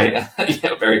 in my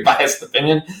very biased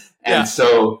opinion. And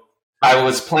so I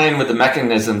was playing with the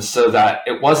mechanisms so that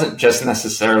it wasn't just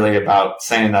necessarily about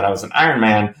saying that I was an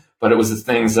Ironman, but it was the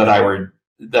things that I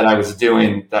was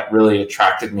doing that really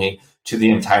attracted me to the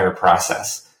entire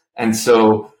process. And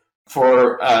so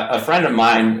for a friend of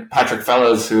mine, Patrick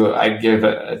Fellows, who I give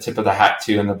a tip of the hat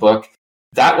to in the book,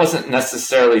 that wasn't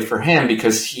necessarily for him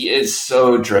because he is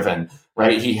so driven,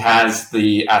 right? He has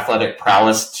the athletic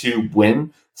prowess to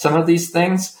win some of these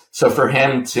things. So for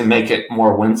him to make it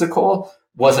more whimsical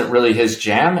wasn't really his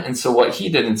jam. And so what he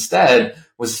did instead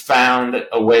was found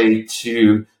a way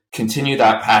to continue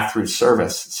that path through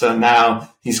service. So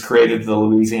now he's created the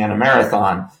Louisiana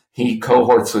Marathon. He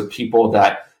cohorts with people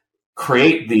that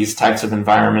create these types of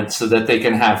environments so that they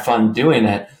can have fun doing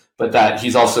it, but that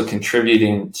he's also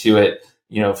contributing to it,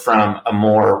 from a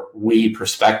more we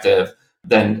perspective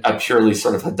than a purely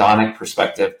sort of hedonic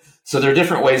perspective. So there are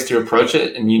different ways to approach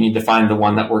it, and you need to find the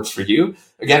one that works for you.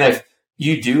 Again, if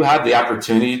you do have the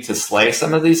opportunity to slay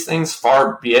some of these things.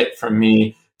 Far be it from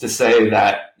me to say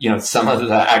that, some of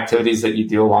the activities that you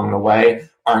do along the way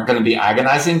aren't going to be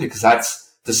agonizing, because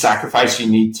that's the sacrifice you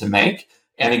need to make.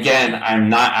 And again, I'm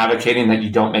not advocating that you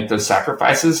don't make those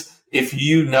sacrifices if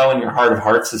you know in your heart of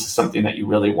hearts this is something that you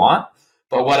really want.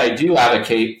 But what I do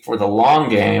advocate for the long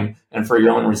game and for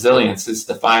your own resilience is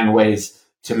to find ways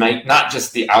to make not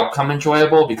just the outcome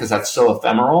enjoyable, because that's so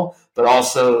ephemeral, but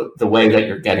also the way that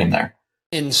you're getting there.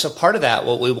 And so part of that,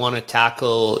 what we want to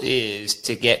tackle is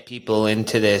to get people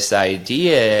into this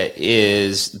idea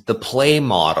is the play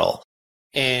model.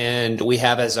 And we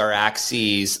have as our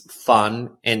axes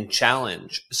fun and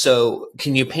challenge. So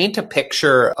can you paint a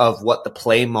picture of what the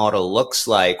play model looks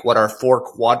like, what our 4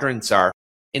 quadrants are,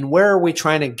 and where are we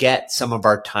trying to get some of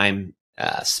our time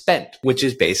spent, which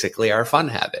is basically our fun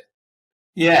habit?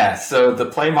 Yeah, so the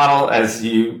play model, as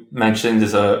you mentioned,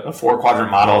 is a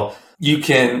 4-quadrant model. You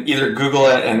can either Google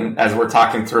it, and as we're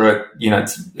talking through it,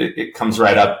 it comes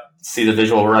right up, see the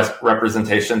visual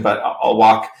representation, but I'll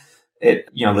walk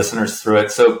listeners through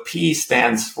it. So P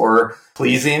stands for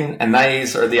pleasing, and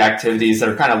these are the activities that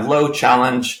are kind of low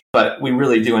challenge, but we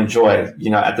really do enjoy.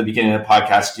 At the beginning of the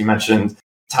podcast, you mentioned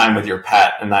time with your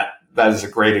pet, and that is a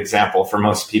great example for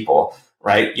most people,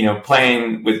 right?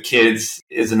 Playing with kids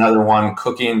is another one,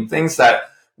 cooking, things that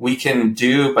we can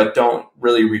do, but don't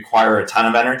really require a ton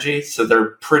of energy. So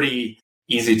they're pretty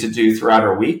easy to do throughout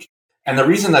our week. And the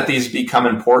reason that these become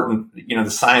important,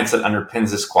 the science that underpins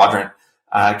this quadrant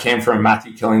came from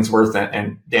Matthew Killingsworth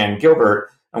and Dan Gilbert.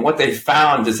 And what they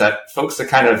found is that folks that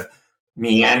kind of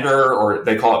meander, or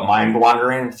they call it mind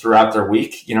wandering throughout their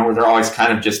week, where they're always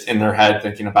kind of just in their head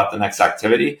thinking about the next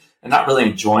activity and not really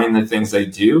enjoying the things they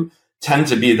do, tend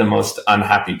to be the most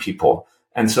unhappy people.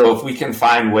 And so if we can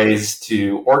find ways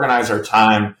to organize our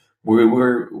time,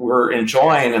 we're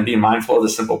enjoying and being mindful of the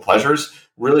simple pleasures,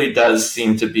 really does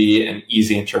seem to be an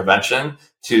easy intervention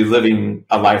to living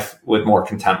a life with more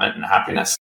contentment and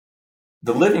happiness.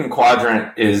 The living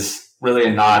quadrant is really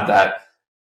a nod that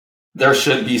there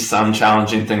should be some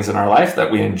challenging things in our life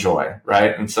that we enjoy,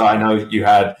 right? And so I know you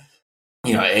had,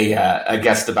 a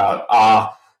guest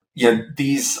about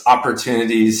these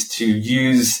opportunities to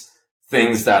use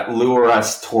things that lure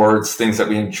us towards things that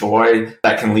we enjoy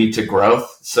that can lead to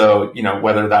growth. So,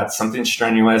 whether that's something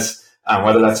strenuous,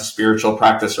 whether that's a spiritual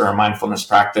practice or a mindfulness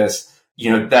practice,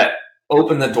 that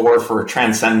open the door for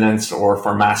transcendence or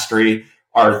for mastery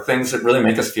are things that really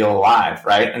make us feel alive,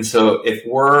 right? And so if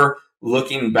we're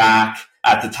looking back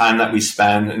at the time that we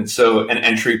spend, and so an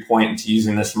entry point into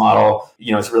using this model,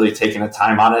 is really taking a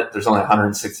time on it. There's only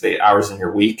 168 hours in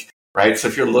your week, right? So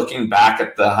if you're looking back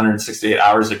at the 168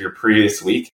 hours of your previous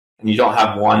week and you don't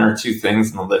have 1 or 2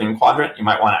 things in the living quadrant, you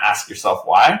might want to ask yourself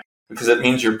why, because it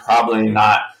means you're probably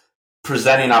not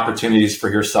presenting opportunities for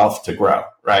yourself to grow,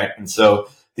 right? And so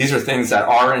these are things that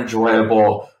are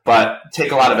enjoyable, but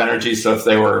take a lot of energy. So if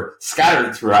they were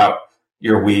scattered throughout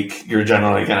your week, you're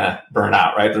generally going to burn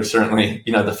out, right? There's certainly,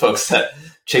 the folks that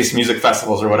chase music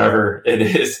festivals or whatever it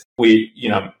is. We,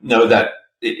 know that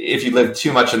if you live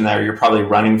too much in there, you're probably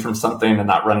running from something and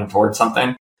not running towards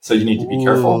something. So you need to be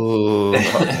careful.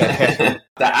 Okay.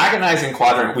 The agonizing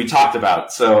quadrant we talked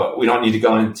about, so we don't need to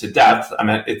go into depth. I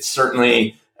mean, it's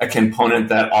certainly a component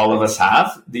that all of us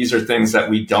have. These are things that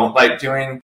we don't like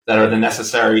doing, that are the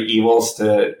necessary evils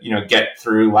to, get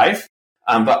through life.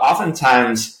 But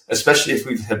oftentimes, especially if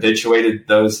we've habituated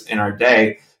those in our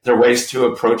day, there are ways to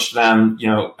approach them,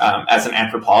 as an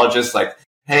anthropologist, like,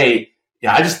 hey,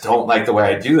 I just don't like the way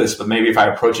I do this, but maybe if I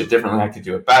approach it differently, I could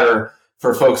do it better.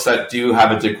 For folks that do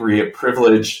have a degree of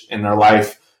privilege in their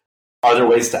life, are there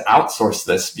ways to outsource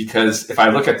this? Because if I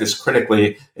look at this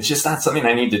critically, it's just not something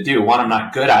I need to do. 1, I'm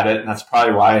not good at it, and that's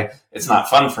probably why it's not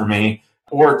fun for me.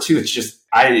 Or 2, it's just,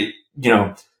 I,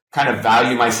 kind of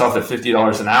value myself at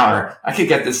 $50 an hour. I could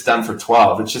get this done for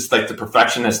 12. It's just like the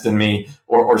perfectionist in me,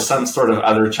 or some sort of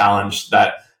other challenge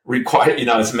that require,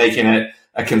 is making it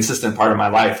a consistent part of my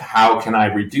life. How can I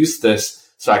reduce this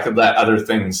so I could let other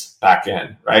things back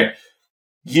in, right?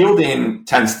 Yielding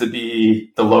tends to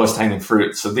be the lowest hanging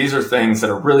fruit. So these are things that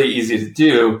are really easy to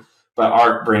do, but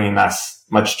aren't bringing us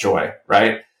much joy,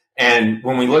 right? And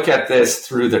when we look at this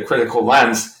through the critical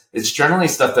lens, it's generally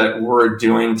stuff that we're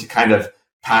doing to kind of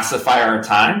pacify our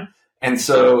time. And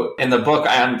so in the book,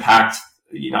 I unpacked,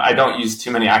 I don't use too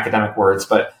many academic words,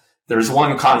 but there's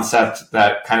one concept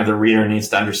that kind of the reader needs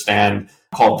to understand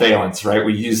called valence, right?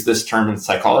 We use this term in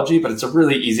psychology, but it's a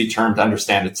really easy term to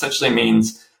understand. It essentially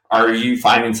means, are you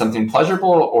finding something pleasurable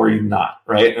or are you not,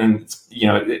 right? And,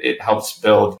 it helps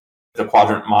build the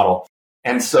quadrant model.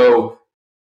 And so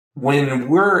when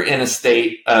we're in a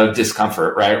state of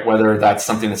discomfort, right, whether that's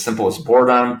something as simple as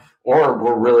boredom or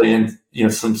we're really in,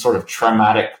 some sort of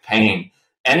traumatic pain,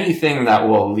 anything that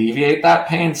will alleviate that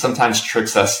pain sometimes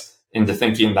tricks us into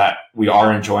thinking that we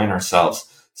are enjoying ourselves.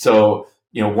 So,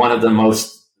 one of the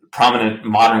most prominent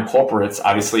modern culprits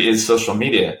obviously is social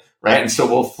media, right? And so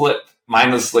we'll flip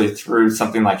mindlessly through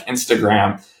something like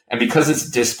Instagram. And because it's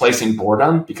displacing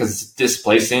boredom, because it's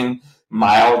displacing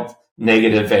mild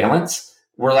negative valence,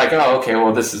 we're like, oh, okay,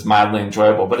 well, this is mildly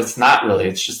enjoyable, but it's not really.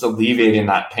 It's just alleviating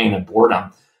that pain of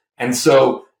boredom. And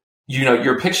so,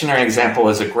 your Pictionary example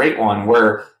is a great one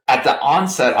where at the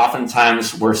onset,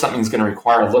 oftentimes where something's going to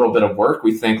require a little bit of work,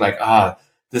 we think like,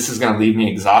 this is going to leave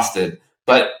me exhausted.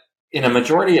 But in a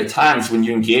majority of times when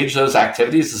you engage those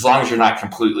activities, as long as you're not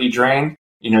completely drained,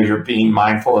 you're being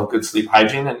mindful of good sleep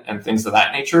hygiene and things of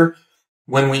that nature.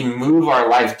 When we move our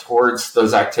life towards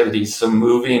those activities, so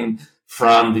moving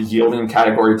from the yielding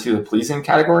category to the pleasing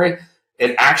category,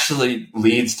 it actually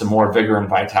leads to more vigor and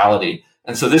vitality.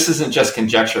 And so this isn't just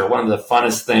conjecture. One of the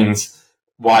funnest things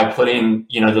why putting,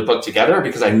 the book together,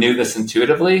 because I knew this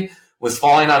intuitively, was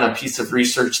falling on a piece of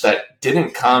research that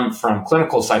didn't come from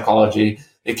clinical psychology.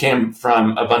 It came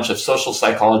from a bunch of social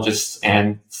psychologists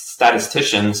and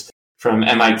statisticians from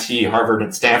MIT, Harvard,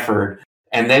 and Stanford.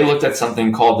 And they looked at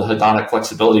something called the hedonic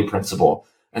flexibility principle.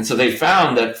 And so they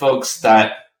found that folks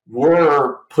that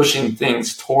were pushing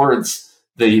things towards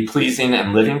the pleasing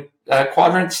and living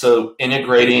quadrant, so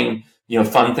integrating,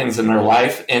 fun things in their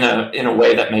life in a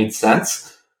way that made sense,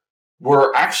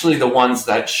 were actually the ones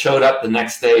that showed up the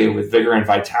next day with vigor and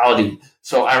vitality.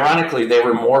 So ironically, they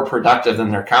were more productive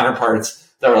than their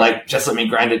counterparts that were like, just let me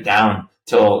grind it down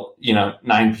till,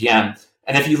 9 p.m.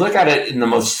 And if you look at it in the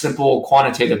most simple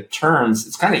quantitative terms,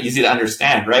 it's kind of easy to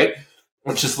understand, right?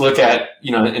 Let's just look at,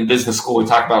 in business school, we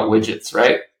talk about widgets,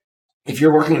 right? If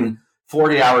you're working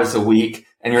 40 hours a week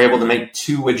and you're able to make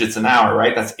 2 widgets an hour,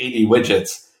 right? That's 80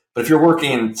 widgets. But if you're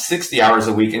working 60 hours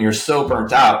a week and you're so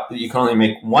burnt out that you can only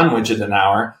make 1 widget an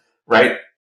hour, right?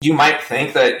 You might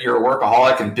think that you're a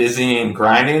workaholic and busy and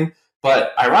grinding,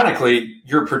 but ironically,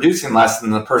 you're producing less than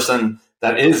the person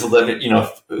that is living,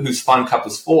 whose fun cup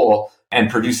is full and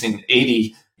producing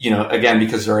 80, again,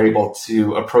 because they're able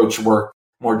to approach work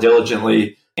more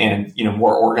diligently and,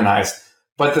 more organized.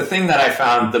 But the thing that I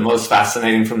found the most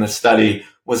fascinating from this study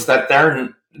was that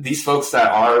these folks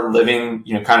that are living,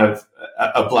 kind of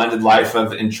a blended life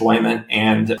of enjoyment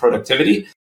and productivity,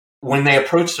 when they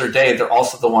approach their day, they're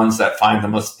also the ones that find the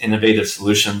most innovative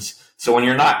solutions. So when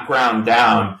you're not ground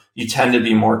down, you tend to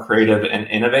be more creative and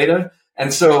innovative.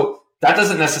 And so that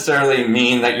doesn't necessarily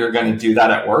mean that you're going to do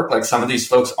that at work. Like some of these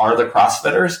folks are the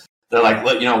CrossFitters. They're like,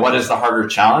 what is the harder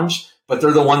challenge? But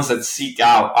they're the ones that seek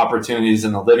out opportunities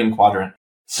in the living quadrant.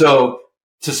 So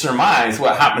to surmise,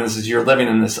 what happens is you're living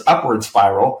in this upward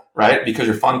spiral, right? Because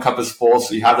your fun cup is full.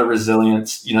 So you have the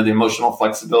resilience, the emotional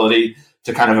flexibility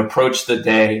to kind of approach the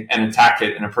day and attack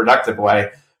it in a productive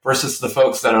way versus the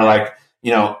folks that are like,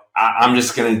 I'm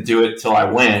just going to do it till I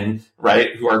win,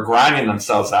 right? Who are grinding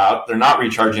themselves out. They're not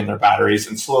recharging their batteries.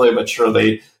 And slowly but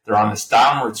surely, they're on this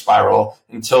downward spiral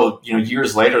until,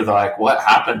 years later, they're like, what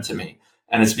happened to me?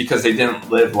 And it's because they didn't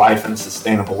live life in a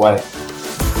sustainable way.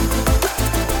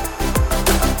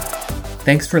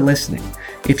 Thanks for listening.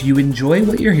 If you enjoy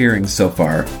what you're hearing so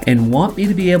far and want me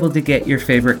to be able to get your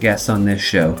favorite guests on this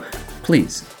show,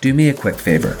 please do me a quick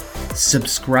favor.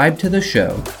 Subscribe to the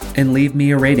show and leave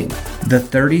me a rating. The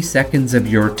 30 seconds of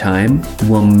your time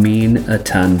will mean a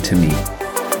ton to me.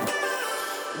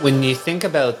 When you think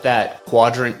about that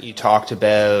quadrant you talked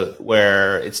about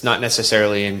where it's not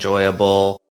necessarily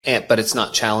enjoyable, but it's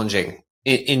not challenging,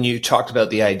 and you talked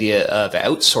about the idea of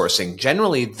outsourcing,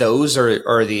 generally those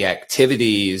are the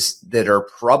activities that are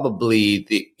probably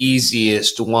the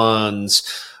easiest ones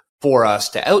for us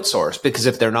to outsource, because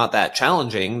if they're not that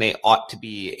challenging, they ought to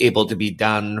be able to be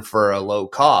done for a low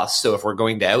cost. So if we're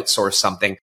going to outsource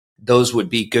something, those would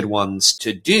be good ones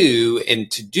to do. And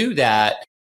to do that,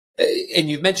 and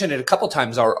you've mentioned it a couple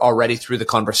times already through the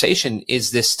conversation,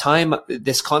 is this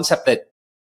concept that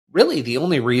really the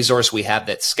only resource we have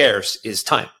that's scarce is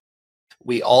time.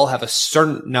 We all have a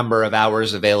certain number of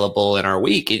hours available in our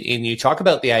week. And you talk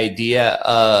about the idea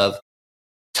of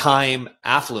time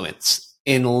affluence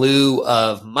in lieu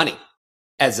of money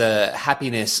as a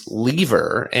happiness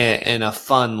lever and a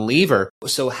fun lever.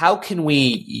 So how can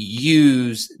we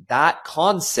use that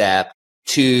concept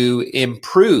to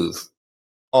improve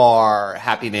our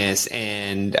happiness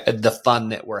and the fun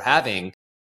that we're having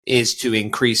is to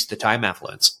increase the time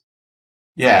affluence?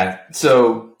 Yeah.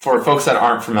 So for folks that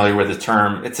aren't familiar with the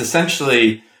term, it's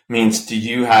essentially means, do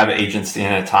you have agency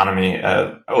and autonomy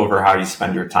over how you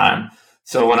spend your time?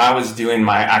 So when I was doing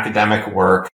my academic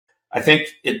work, I think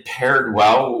it paired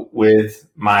well with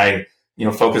my,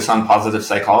 focus on positive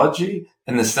psychology,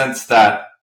 in the sense that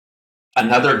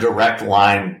another direct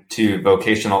line to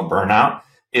vocational burnout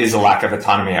is a lack of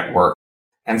autonomy at work.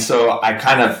 And so I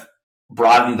kind of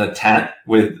broadened the tent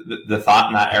with the thought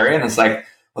in that area. And it's like,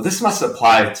 well, this must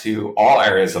apply to all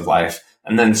areas of life.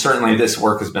 And then certainly this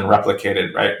work has been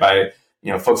replicated, right, by,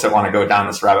 folks that want to go down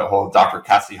this rabbit hole. Dr.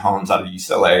 Cassie Holmes out of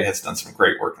UCLA has done some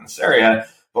great work in this area.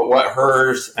 But what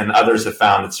hers and others have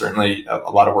found, and certainly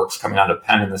a lot of work's coming out of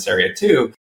Penn in this area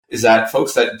too, is that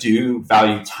folks that do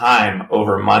value time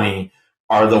over money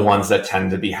are the ones that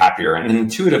tend to be happier. And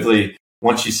intuitively,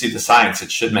 once you see the science,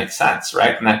 it should make sense,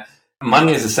 right? And that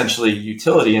money is essentially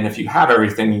utility. And if you have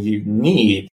everything you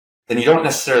need, then you don't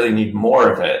necessarily need more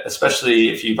of it, especially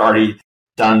if you've already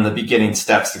done the beginning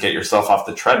steps to get yourself off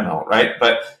the treadmill, right?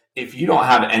 But if you don't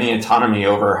have any autonomy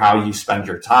over how you spend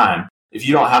your time, if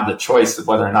you don't have the choice of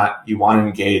whether or not you want to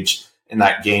engage in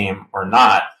that game or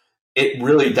not, it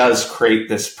really does create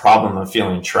this problem of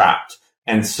feeling trapped.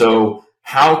 And so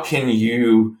how can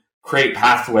you create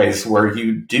pathways where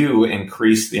you do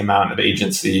increase the amount of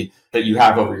agency that you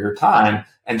have over your time?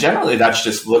 And generally, that's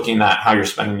just looking at how you're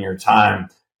spending your time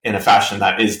in a fashion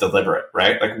that is deliberate,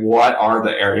 right? Like, what are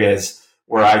the areas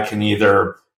where I can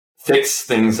either fix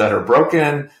things that are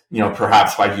broken,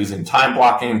 perhaps by using time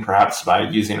blocking, perhaps by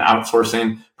using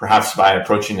outsourcing, perhaps by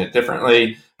approaching it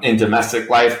differently in domestic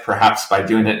life, perhaps by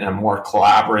doing it in a more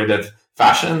collaborative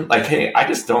fashion. Like, hey, I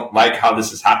just don't like how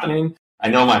this is happening. I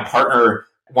know my partner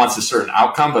wants a certain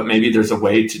outcome, but maybe there's a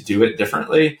way to do it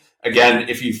differently. Again,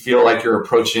 if you feel like you're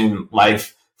approaching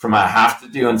life from a have to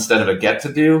do instead of a get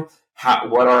to do,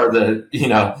 what are the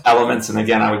elements? And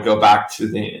again, I would go back to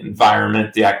the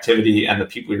environment, the activity, and the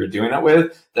people you're doing it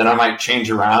with. Then I might change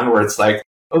around where it's like,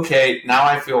 okay, now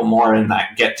I feel more in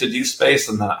that get to do space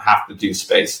and that have to do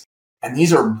space. And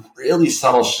these are really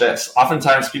subtle shifts.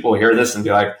 Oftentimes people hear this and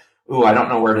be like, ooh, I don't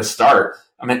know where to start.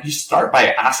 I mean, you start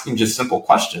by asking just simple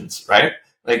questions, right?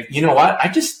 Like, you know what? I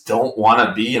just don't want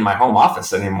to be in my home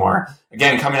office anymore.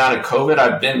 Again, coming out of COVID,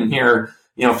 I've been here,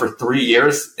 for 3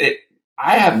 years.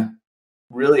 I have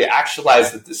really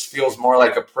actualized that this feels more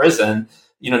like a prison,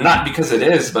 not because it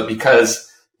is, but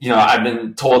because, I've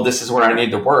been told this is where I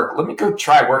need to work. Let me go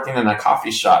try working in a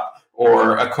coffee shop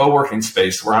or a co-working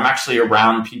space where I'm actually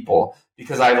around people,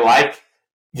 because I like,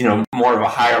 more of a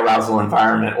high arousal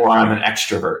environment, or I'm an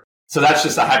extrovert. So that's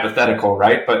just a hypothetical,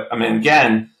 right? But I mean,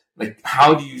 again, like,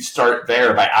 how do you start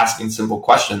there? By asking simple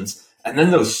questions. And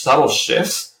then those subtle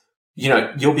shifts,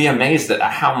 you'll be amazed at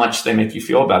how much they make you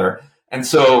feel better. And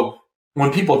so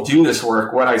when people do this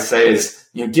work, what I say is,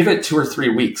 give it 2 or 3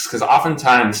 weeks, because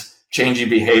oftentimes changing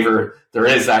behavior, there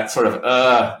is that sort of,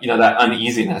 that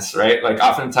uneasiness, right? Like,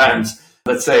 oftentimes,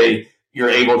 let's say you're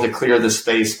able to clear the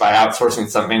space by outsourcing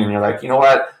something, and you're like, you know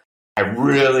what? I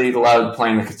really loved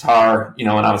playing the guitar, when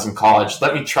I was in college.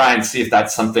 Let me try and see if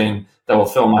that's something that will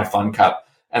fill my fun cup.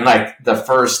 And like the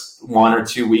first 1 or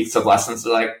 2 weeks of lessons,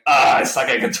 they're like, I suck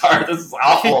at guitar. This is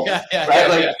awful.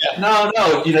 Right?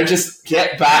 No, just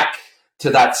get back to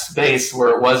that space where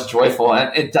it was joyful.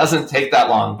 And it doesn't take that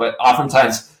long, but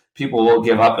oftentimes people will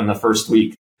give up in the first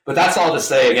week. But that's all to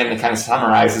say, again, to kind of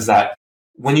summarize, is that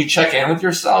when you check in with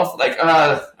yourself, like,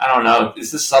 I don't know,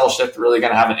 is this subtle shift really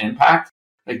going to have an impact?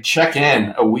 Like, check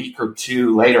in a week or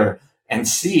 2 later and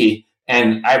see.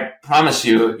 And I promise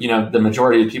you, the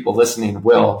majority of people listening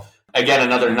will. Again,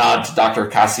 another nod to Dr.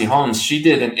 Cassie Holmes. She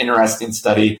did an interesting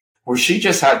study where she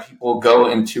just had people go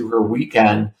into her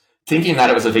weekend thinking that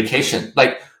it was a vacation.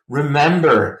 Like,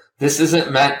 remember, this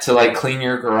isn't meant to like clean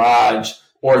your garage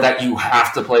or that you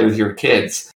have to play with your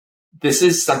kids. This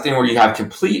is something where you have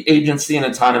complete agency and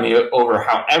autonomy over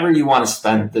however you want to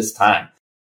spend this time.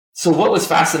 So what was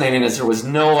fascinating is there was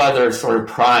no other sort of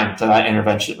prime to that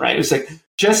intervention, right? It was like,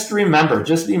 just remember,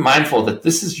 just be mindful that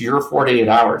this is your 48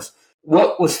 hours.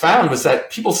 What was found was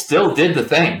that people still did the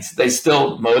things. They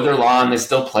still mowed their lawn. They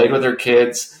still played with their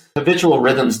kids. Habitual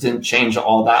rhythms didn't change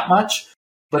all that much.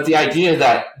 But the idea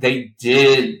that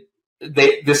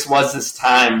this was this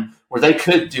time where they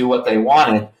could do what they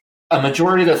wanted, a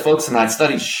majority of the folks in that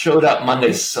study showed up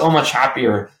Monday so much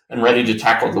happier and ready to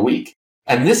tackle the week.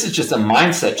 And this is just a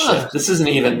mindset shift. This isn't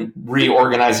even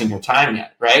reorganizing your time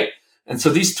yet, right? And so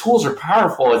these tools are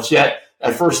powerful. It's yet,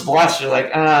 at first blush, you're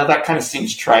like, that kind of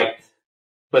seems trite.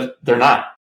 But they're not.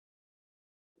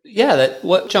 Yeah,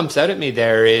 what jumps out at me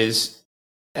there is,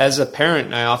 as a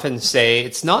parent, I often say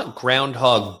it's not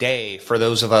Groundhog Day for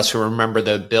those of us who remember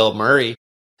the Bill Murray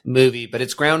movie, but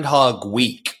it's Groundhog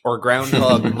Week or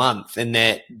Groundhog Month, in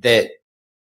that that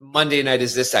Monday night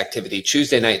is this activity,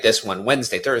 Tuesday night this one,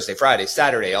 Wednesday, Thursday, Friday,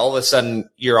 Saturday, all of a sudden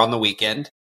you're on the weekend,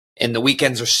 and the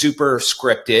weekends are super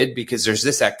scripted because there's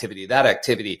this activity, that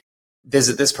activity,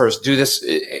 visit this person, do this,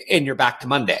 and you're back to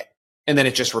Monday. And then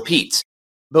it just repeats.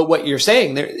 But what you're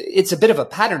saying there, it's a bit of a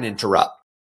pattern interrupt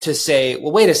to say,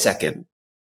 well, wait a second,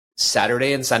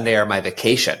 Saturday and Sunday are my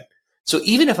vacation. So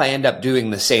even if I end up doing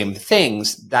the same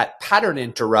things, that pattern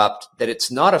interrupt, that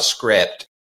it's not a script,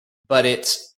 but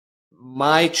it's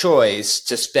my choice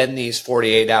to spend these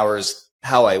 48 hours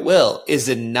how I will, is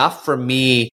enough for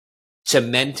me to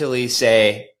mentally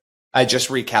say, I just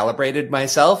recalibrated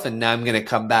myself and now I'm going to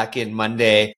come back in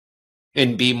Monday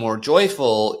and be more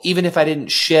joyful, even if I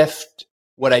didn't shift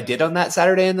what I did on that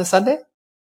Saturday and the Sunday?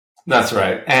 That's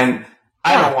right. And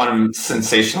I don't want to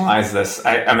sensationalize this.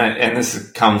 I mean, and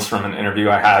this comes from an interview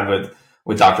I had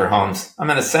with Dr. Holmes. I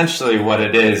mean, essentially what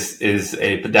it is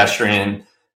a pedestrian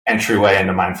entryway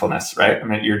into mindfulness, right? I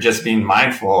mean, you're just being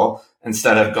mindful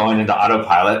instead of going into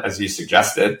autopilot, as you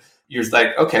suggested. You're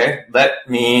like, okay, let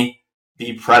me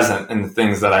be present in the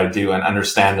things that I do and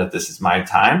understand that this is my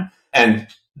time. And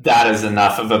that is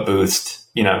enough of a boost,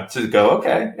 to go,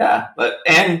 okay, yeah.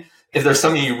 And if there's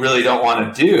something you really don't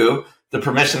want to do, the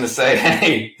permission to say,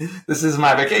 hey, this is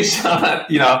my vacation.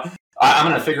 I'm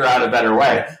going to figure out a better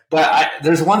way. But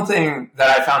there's one thing that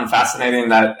I found fascinating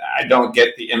that I don't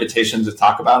get the invitation to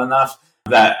talk about enough,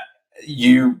 that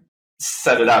you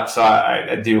set it up. So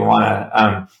I do want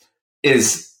to,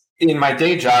 is in my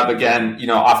day job, again,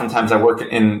 oftentimes I work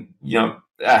in,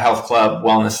 a health club,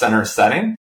 wellness center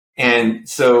setting. And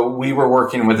so we were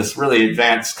working with this really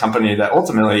advanced company that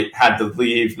ultimately had to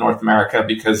leave North America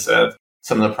because of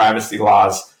some of the privacy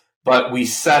laws. But we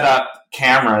set up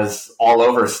cameras all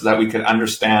over so that we could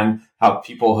understand how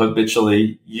people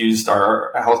habitually used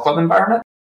our health club environment.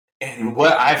 And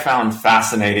what I found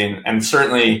fascinating, and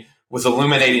certainly was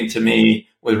illuminating to me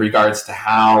with regards to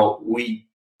how we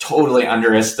totally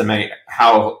underestimate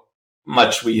how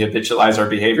much we habitualize our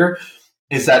behavior,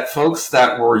 is that folks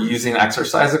that were using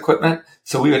exercise equipment,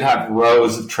 so we would have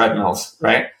rows of treadmills,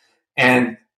 right?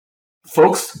 And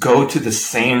folks go to the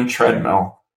same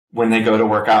treadmill when they go to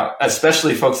work out,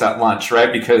 especially folks at lunch,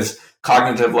 right? Because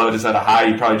cognitive load is at a high.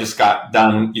 You probably just got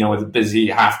done, with a busy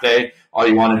half day. All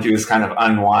you want to do is kind of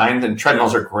unwind, and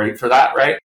treadmills are great for that,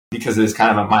 right? Because it's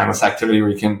kind of a mindless activity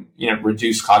where you can,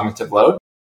 reduce cognitive load.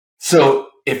 So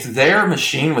if their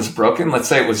machine was broken, let's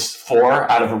say it was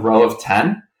 4 out of a row of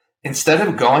 10, instead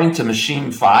of going to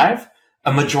machine 5,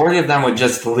 a majority of them would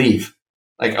just leave.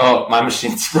 Like, oh, my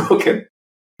machine's broken.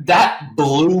 That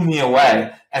blew me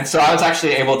away. And so I was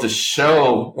actually able to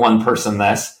show one person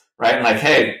this, right? And like,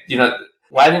 hey,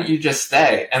 why didn't you just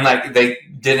stay? And like, they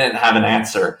didn't have an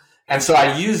answer. And so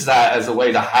I use that as a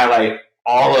way to highlight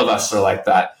all of us are like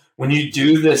that. When you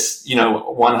do this,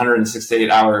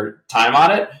 168-hour time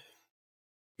audit,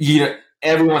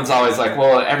 everyone's always like,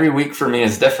 well, every week for me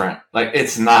is different. Like,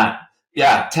 it's not.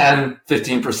 Yeah, 10,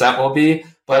 15% will be.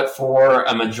 But for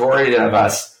a majority of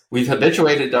us, we've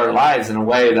habituated our lives in a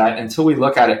way that until we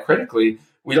look at it critically,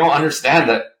 we don't understand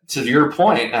that, to your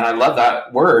point, and I love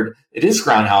that word, it is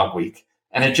Groundhog Week.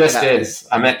 And it just is.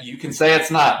 I mean, you can say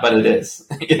it's not, but it is.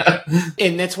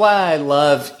 And that's why I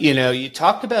love, you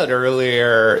talked about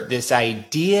earlier this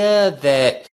idea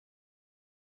that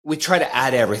we try to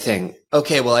add everything.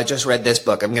 Okay, well, I just read this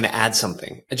book. I'm going to add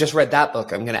something. I just read that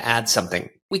book. I'm going to add something.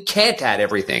 We can't add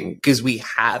everything because we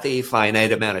have a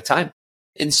finite amount of time.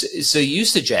 And so you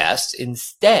suggest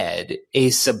instead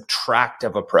a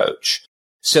subtractive approach.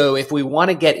 So if we want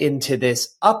to get into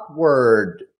this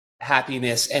upward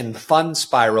happiness and fun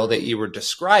spiral that you were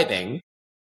describing,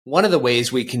 one of the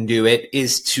ways we can do it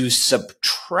is to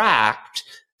subtract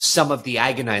some of the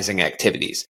agonizing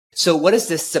activities. So what does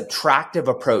this subtractive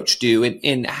approach do?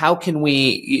 And how can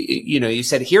we, you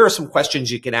said, here are some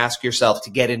questions you can ask yourself to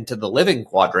get into the living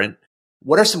quadrant.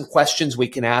 What are some questions we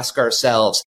can ask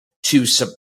ourselves to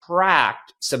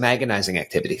subtract some agonizing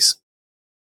activities?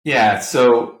 Yeah.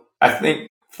 So I think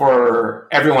for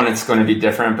everyone, it's going to be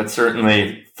different, but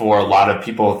certainly for a lot of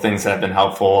people, things that have been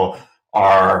helpful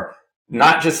are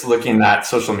not just looking at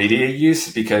social media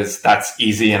use, because that's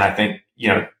easy. And I think,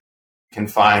 can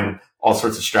find all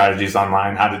sorts of strategies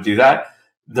online how to do that.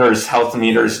 There's health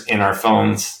meters in our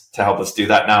phones to help us do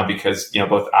that now, because,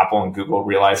 both Apple and Google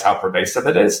realize how pervasive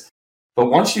it is. But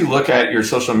once you look at your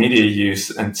social media use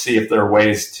and see if there are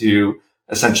ways to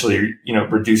essentially,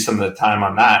 reduce some of the time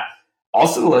on that,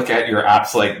 also look at your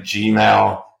apps like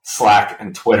Gmail, Slack,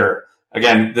 and Twitter.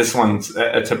 Again, this one's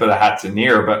a tip of the hat to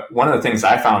Near, but one of the things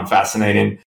I found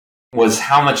fascinating was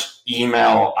how much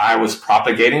email I was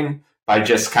propagating by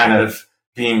just kind of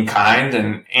being kind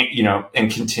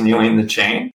and continuing the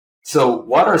chain. So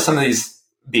what are some of these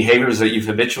behaviors that you've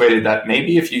habituated that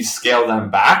maybe if you scale them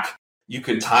back, you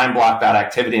could time block that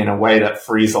activity in a way that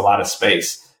frees a lot of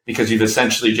space, because you've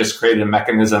essentially just created a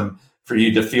mechanism for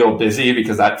you to feel busy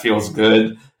because that feels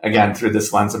good, again, through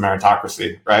this lens of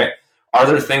meritocracy, right? Are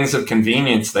there things of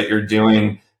convenience that you're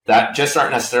doing that just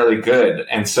aren't necessarily good?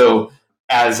 And so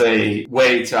as a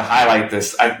way to highlight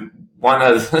this,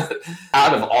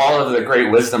 out of all of the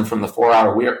great wisdom from the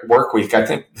 4-hour work week, I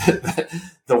think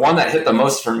the one that hit the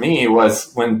most for me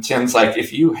was when Tim's like,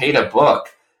 if you hate a book,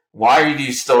 why do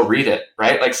you still read it,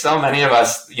 right? Like so many of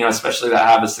us, especially that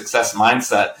have a success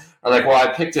mindset, are like, well,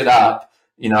 I picked it up,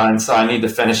 and so I need to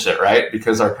finish it, right?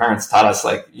 Because our parents taught us,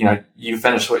 like, you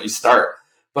finish what you start.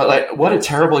 But like, what a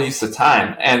terrible use of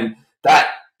time. And that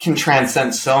can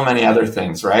transcend so many other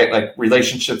things, right? Like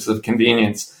relationships of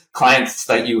convenience, clients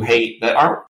that you hate that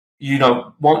aren't,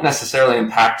 won't necessarily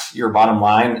impact your bottom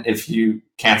line if you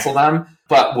cancel them,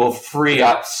 but will free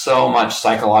up so much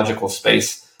psychological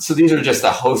space. So these are just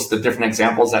a host of different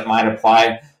examples that might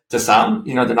apply to some.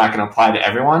 They're not going to apply to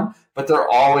everyone, but there are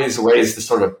always ways to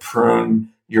sort of prune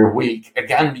your week.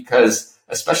 Again, because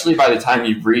especially by the time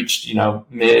you've reached,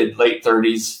 mid, late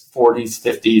 30s, 40s,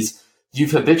 50s,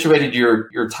 you've habituated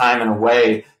your time in a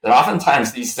way that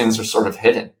oftentimes these things are sort of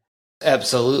hidden.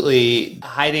 Absolutely.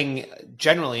 Hiding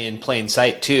generally in plain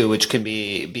sight too, which can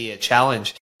be a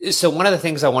challenge. So one of the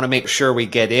things I want to make sure we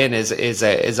get in is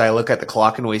as I look at the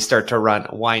clock and we start to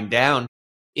wind down,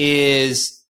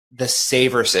 is the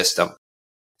saver system.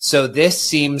 So this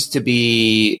seems to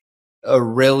be a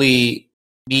really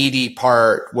meaty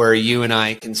part where you and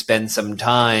I can spend some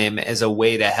time as a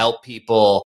way to help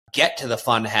people get to the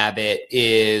fun habit.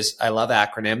 Is I love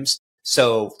acronyms.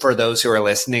 So for those who are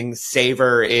listening,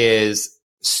 SAVER is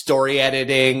story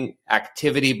editing,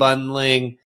 activity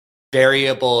bundling,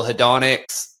 variable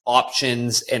hedonics,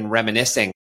 options, and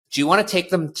reminiscing. Do you want to take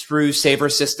them through SAVER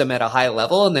system at a high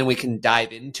level, and then we can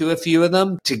dive into a few of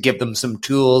them to give them some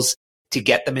tools to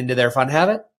get them into their fun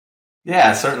habit?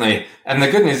 Yeah, certainly. And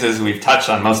the good news is we've touched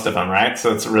on most of them, right?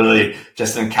 So it's really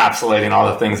just encapsulating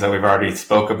all the things that we've already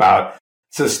spoke about.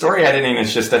 So story editing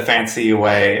is just a fancy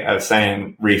way of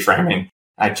saying reframing.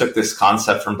 I took this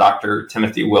concept from Dr.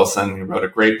 Timothy Wilson, who wrote a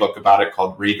great book about it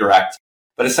called Redirect.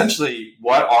 But essentially,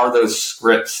 what are those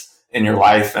scripts in your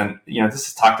life? And, this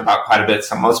is talked about quite a bit,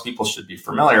 so most people should be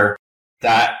familiar,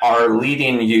 that are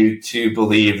leading you to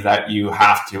believe that you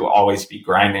have to always be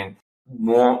grinding.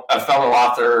 A fellow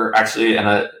author, actually, and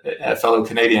a fellow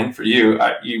Canadian for you,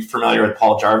 you familiar with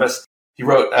Paul Jarvis? He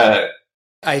wrote...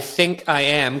 I think I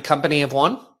am. Company of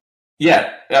One?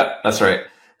 Yeah, that's right.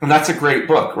 And that's a great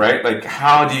book, right? Like,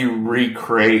 how do you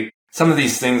recreate some of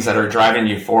these things that are driving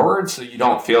you forward so you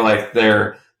don't feel like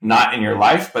they're not in your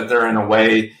life, but they're in a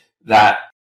way that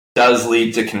does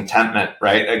lead to contentment,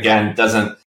 right? Again,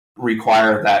 doesn't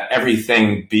require that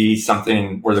everything be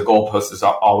something where the goalpost is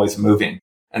always moving.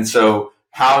 And so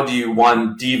how do you,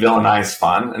 one, de-villainize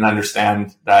fun and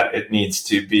understand that it needs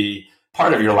to be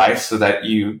part of your life so that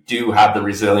you do have the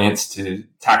resilience to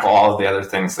tackle all of the other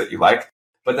things that you like?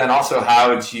 But then also,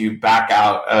 how do you back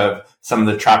out of some of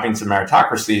the trappings of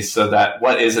meritocracy so that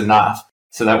what is enough,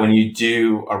 so that when you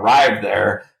do arrive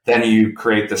there, then you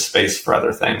create the space for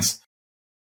other things.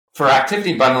 For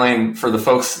activity bundling, for the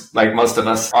folks like most of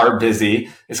us are busy,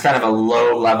 it's kind of a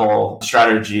low level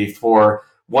strategy for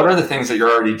what are the things that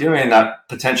you're already doing that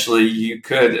potentially you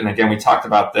could, and again, we talked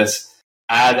about this,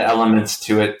 add elements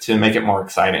to it to make it more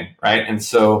exciting, right? And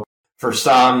so for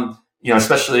some,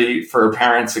 especially for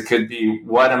parents, it could be,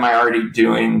 what am I already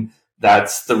doing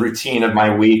that's the routine of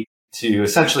my week to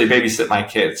essentially babysit my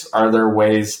kids? Are there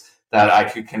ways that I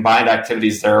could combine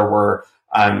activities there where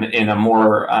I'm in a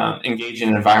more engaging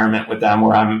environment with them,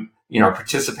 where I'm,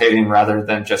 participating rather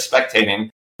than just spectating?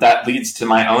 That leads to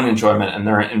my own enjoyment and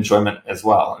their enjoyment as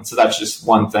well. And so that's just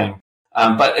one thing.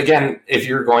 But again, if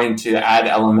you're going to add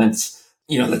elements,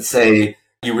 let's say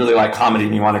you really like comedy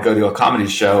and you want to go to a comedy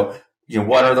show,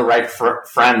 what are the right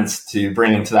friends to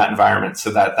bring into that environment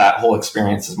so that that whole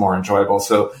experience is more enjoyable?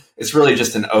 So it's really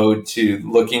just an ode to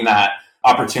looking at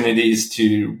opportunities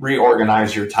to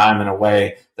reorganize your time in a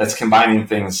way that's combining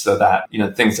things so that,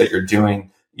 things that you're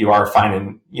doing, you are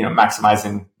finding,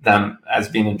 maximizing them as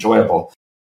being enjoyable.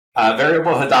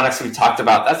 Variable hedonics we talked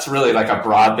about, that's really like a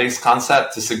broad-based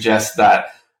concept to suggest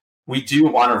that we do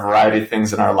want a variety of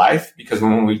things in our life, because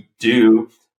when we do,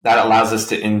 that allows us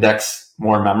to index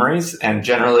more memories. And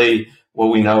generally, what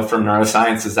we know from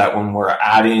neuroscience is that when we're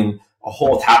adding a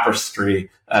whole tapestry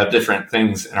of different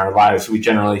things in our lives, we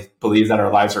generally believe that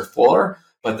our lives are fuller,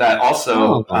 but that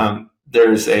also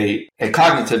there's a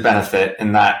cognitive benefit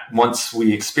in that once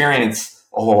we experience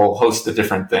a whole host of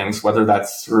different things, whether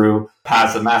that's through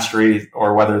paths of mastery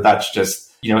or whether that's just,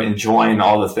 enjoying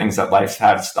all the things that life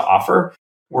has to offer,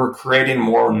 we're creating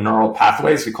more neural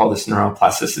pathways. We call this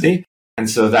neuroplasticity. And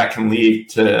so that can lead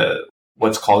to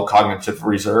what's called cognitive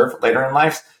reserve later in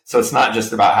life. So it's not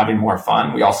just about having more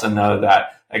fun. We also know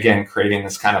that, again, creating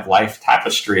this kind of life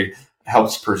tapestry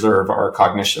helps preserve our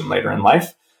cognition later in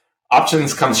life.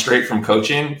 Options come straight from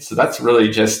coaching. So that's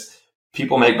really just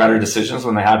people make better decisions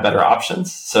when they have better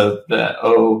options. So the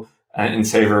O in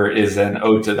Savor is an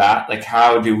ode to that. Like,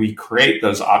 how do we create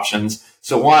those options?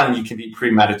 So one, you can be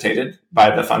premeditated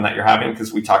by the fun that you're having,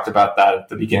 because we talked about that at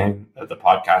the beginning of the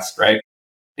podcast, right?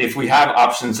 If we have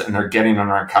options and they're getting on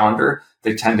our calendar,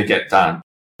 they tend to get done.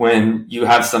 When you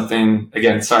have something,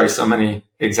 again, sorry, so many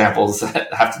examples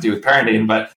that have to do with parenting,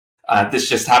 but this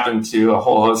just happened to a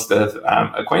whole host of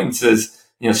acquaintances.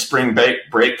 Spring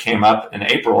break came up in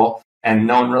April and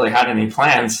no one really had any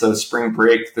plans. So spring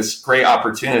break, this great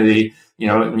opportunity,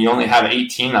 and you only have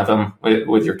 18 of them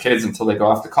with your kids until they go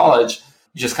off to college.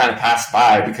 You just kind of passed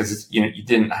by because you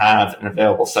didn't have an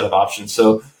available set of options.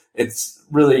 So it's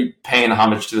really paying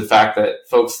homage to the fact that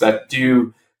folks that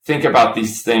do think about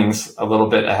these things a little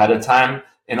bit ahead of time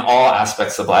in all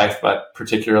aspects of life, but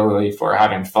particularly for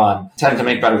having fun, tend to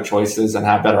make better choices and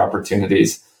have better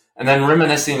opportunities. And then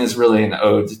reminiscing is really an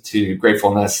ode to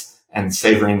gratefulness and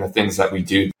savoring the things that we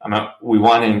do. We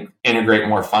want to integrate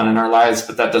more fun in our lives,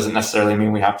 but that doesn't necessarily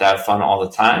mean we have to have fun all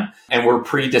the time. And we're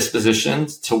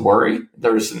predispositioned to worry.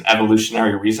 There's an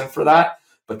evolutionary reason for that.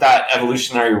 But that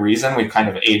evolutionary reason we've kind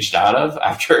of aged out of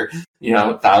after,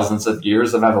 thousands of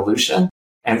years of evolution.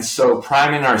 And so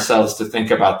priming ourselves to think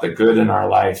about the good in our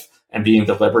life and being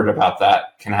deliberate about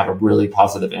that can have a really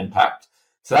positive impact.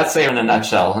 So that's Savor in a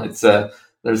nutshell.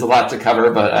 There's a lot to cover,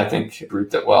 but I think you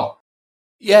grouped it well.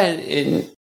 Yeah, and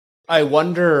I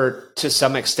wonder to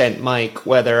some extent, Mike,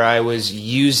 whether I was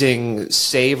using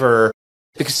Savor,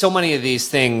 because so many of these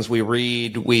things we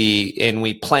read,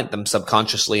 we plant them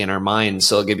subconsciously in our minds.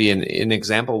 So I'll give you an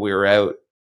example. We were out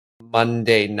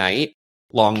Monday night,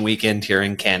 long weekend here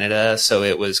in Canada. So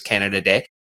it was Canada Day.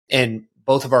 And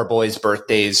both of our boys'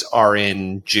 birthdays are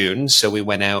in June. So we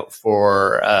went out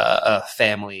for a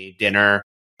family dinner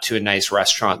to a nice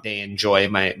restaurant they enjoy.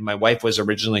 My wife was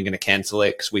originally going to cancel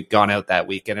it because we'd gone out that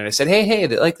weekend. And I said, hey,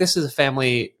 like, this is a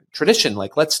family tradition.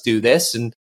 Like, let's do this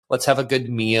and let's have a good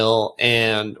meal.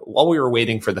 And while we were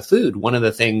waiting for the food, one of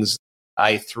the things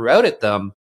I threw out at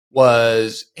them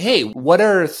was, hey, what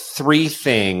are 3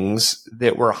 things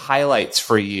that were highlights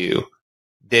for you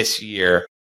this year?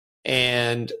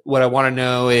 And what I want to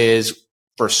know is,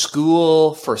 for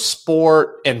school, for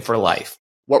sport, and for life,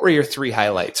 what were your 3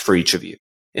 highlights for each of you?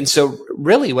 And so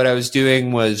really what I was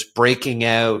doing was breaking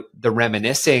out the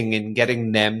reminiscing and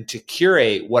getting them to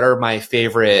curate what are my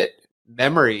favorite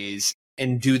memories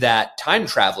and do that time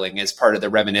traveling as part of the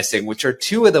reminiscing, which are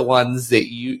 2 of the ones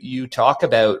that you talk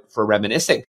about for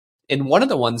reminiscing. And one of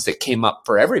the ones that came up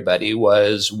for everybody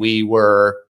was we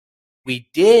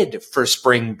did for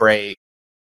spring break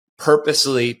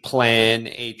purposely plan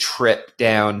a trip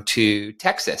down to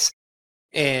Texas.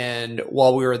 And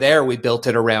while we were there, we built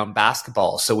it around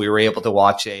basketball. So we were able to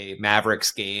watch a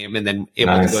Mavericks game and then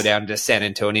able to go down to San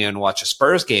Antonio and watch a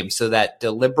Spurs game. So that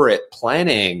deliberate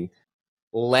planning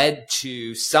led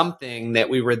to something that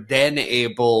we were then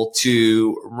able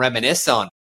to reminisce on.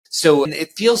 So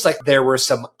it feels like there were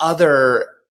some other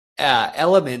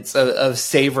elements of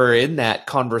Savor in that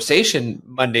conversation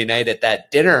Monday night at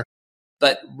that dinner.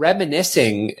 But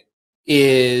reminiscing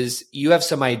is you have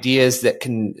some ideas that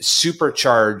can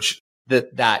supercharge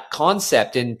that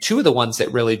concept. And 2 of the ones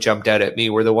that really jumped out at me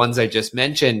were the ones I just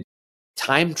mentioned,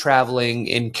 time traveling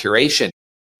and curation.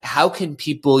 How can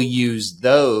people use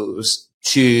those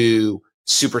to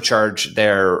supercharge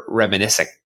their reminiscing?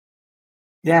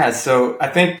 Yeah, so I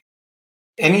think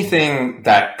anything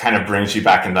that kind of brings you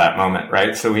back into that moment,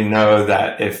 right? So we know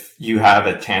that if you have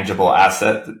a tangible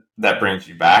asset that brings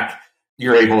you back,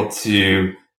 you're able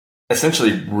to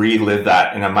essentially relive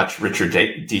that in a much richer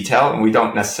detail. And we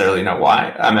don't necessarily know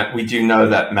why. We do know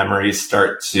that memories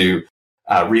start to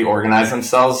reorganize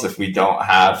themselves if we don't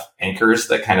have anchors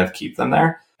that kind of keep them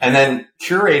there. And then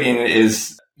curating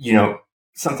is,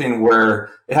 something where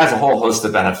it has a whole host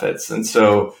of benefits. And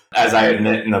so, as I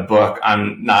admit in the book,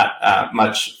 I'm not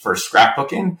much for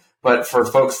scrapbooking, but for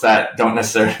folks that don't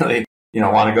necessarily,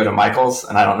 want to go to Michael's,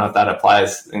 and I don't know if that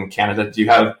applies in Canada. Do you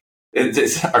have,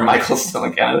 are Michael's still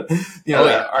in Canada?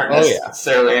 That aren't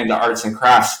necessarily into arts and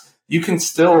crafts. You can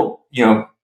still,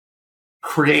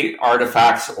 create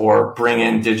artifacts or bring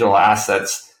in digital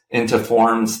assets into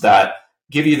forms that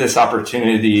give you this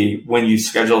opportunity when you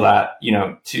schedule that,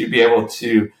 to be able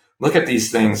to look at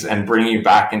these things and bring you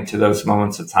back into those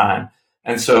moments of time.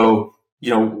 And so,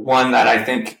 one that I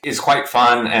think is quite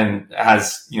fun and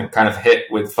has, kind of hit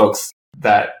with folks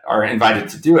that are invited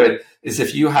to do it is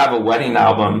if you have a wedding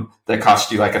album that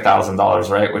costs you like $1,000,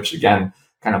 right? Which again,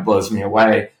 kind of blows me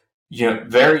away.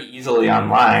 Very easily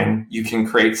online, you can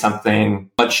create something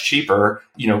much cheaper,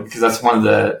 because that's one of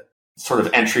the sort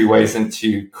of entryways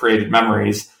into created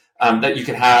memories that you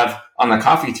can have on the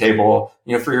coffee table,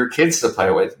 for your kids to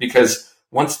play with. Because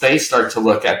once they start to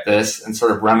look at this and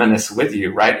sort of reminisce with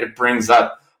you, right, it brings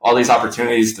up all these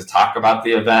opportunities to talk about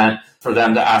the event, for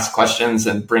them to ask questions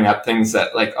and bring up things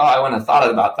that like, oh, I wouldn't have thought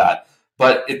about that.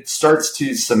 But it starts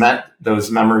to cement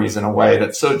those memories in a way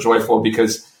that's so joyful,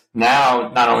 because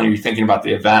now, not only are you thinking about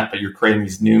the event, but you're creating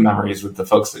these new memories with the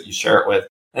folks that you share it with.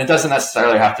 And it doesn't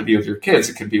necessarily have to be with your kids.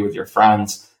 It could be with your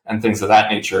friends and things of that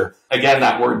nature. Again,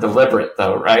 that word deliberate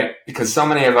though, right? Because so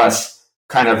many of us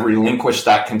kind of relinquish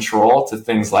that control to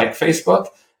things like Facebook.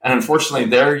 And unfortunately,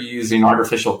 they're using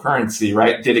artificial currency,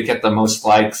 right? Did it get the most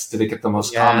likes? Did it get the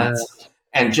most comments?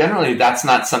 And generally, that's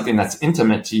not something that's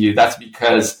intimate to you. That's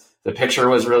because the picture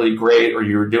was really great, or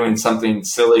you were doing something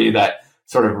silly that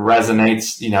sort of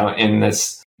resonates, in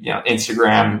this,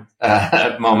 Instagram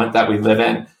moment that we live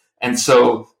in. And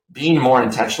so being more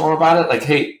intentional about it, like,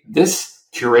 hey, this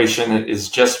curation is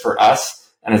just for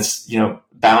us, and it's,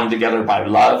 bound together by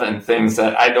love and things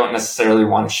that I don't necessarily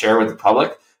want to share with the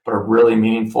public, but are really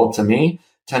meaningful to me,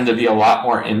 tend to be a lot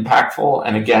more impactful.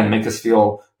 And again, make us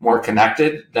feel more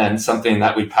connected than something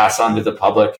that we pass on to the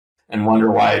public and wonder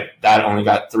why that only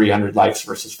got 300 likes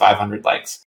versus 500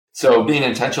 likes. So being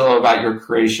intentional about your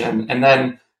creation. And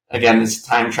then again, this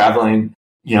time traveling,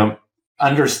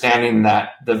 understanding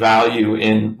that the value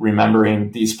in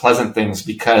remembering these pleasant things,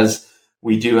 because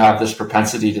we do have this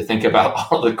propensity to think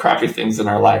about all the crappy things in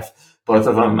our life. Both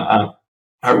of them are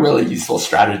really useful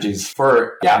strategies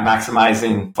for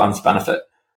maximizing fun's benefit.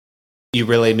 You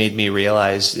really made me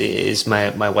realize is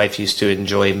my wife used to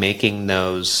enjoy making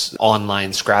those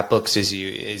online scrapbooks, as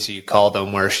you call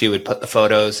them, where she would put the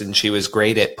photos, and she was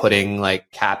great at putting like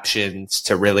captions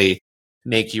to really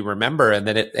make you remember. And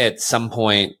then at some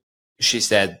point she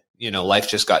said, life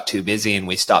just got too busy and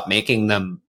we stopped making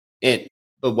them.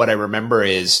 But what I remember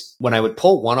is when I would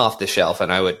pull one off the shelf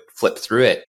and I would flip through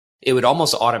it, it would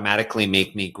almost automatically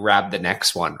make me grab the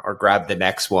next one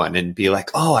and be like,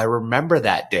 oh, I remember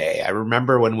that day. I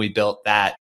remember when we built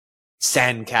that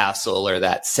sandcastle or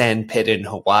that sand pit in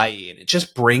Hawaii. And it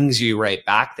just brings you right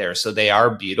back there. So they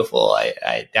are beautiful.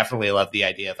 I definitely love the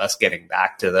idea of us getting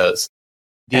back to those.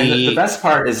 And the best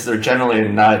part is they're generally a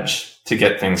nudge to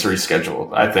get things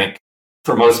rescheduled. I think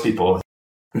for most people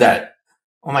that,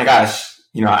 oh my gosh,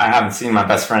 I haven't seen my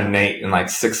best friend Nate in like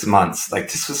 6 months. Like,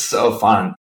 this was so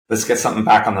fun. Let's get something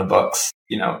back on the books.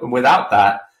 Without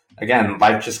that, again,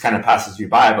 life just kind of passes you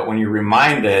by. But when you're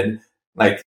reminded,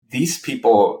 like, these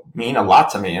people mean a lot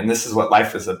to me and this is what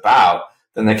life is about,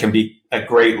 then they can be a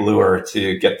great lure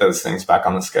to get those things back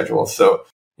on the schedule. So,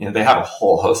 they have a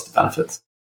whole host of benefits.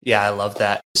 Yeah, I love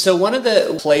that. So one of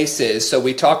the places, so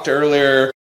we talked earlier,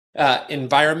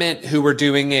 environment, who we're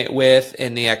doing it with,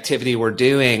 and the activity we're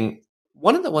doing.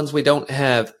 One of the ones we don't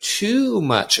have too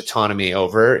much autonomy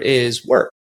over is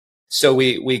work. So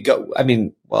we go,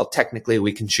 technically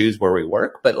we can choose where we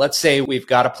work, but let's say we've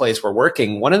got a place we're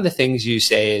working. One of the things you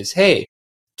say is, hey,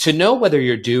 to know whether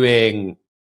you're doing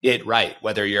it right,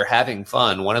 whether you're having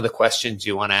fun, one of the questions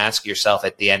you want to ask yourself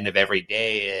at the end of every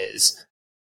day is,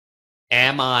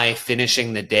 am I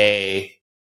finishing the day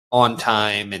on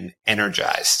time and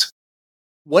energized?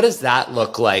 What does that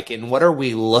look like? And what are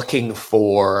we looking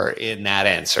for in that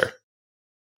answer?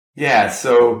 Yeah,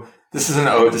 so this is an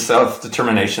ode to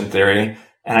self-determination theory.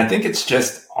 And I think it's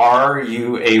just, are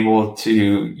you able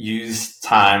to use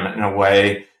time in a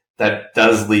way that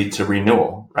does lead to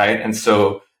renewal, right? And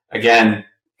so again,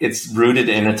 it's rooted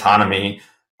in autonomy.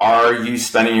 Are you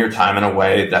spending your time in a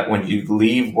way that when you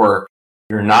leave work,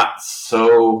 you're not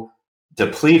so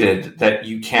depleted that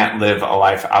you can't live a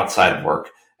life outside of work?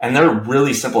 And there are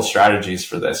really simple strategies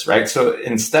for this, right? So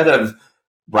instead of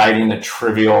writing a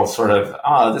trivial sort of,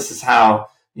 oh, this is how,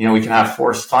 we can have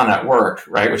forced fun at work,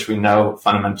 right? Which we know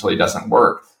fundamentally doesn't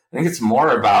work. I think it's more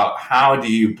about how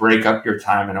do you break up your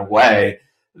time in a way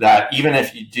that even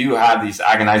if you do have these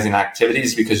agonizing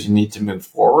activities because you need to move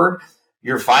forward,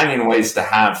 you're finding ways to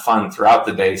have fun throughout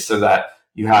the day so that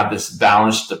you have this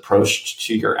balanced approach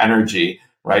to your energy,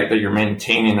 right? That you're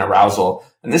maintaining arousal.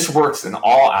 And this works in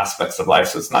all aspects of life.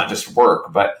 So it's not just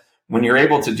work, but when you're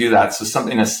able to do that, so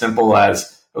something as simple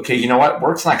as, okay, you know what?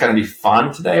 Work's not going to be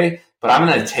fun today, but I'm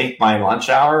going to take my lunch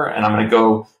hour and I'm going to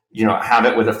go, have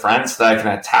it with a friend so that I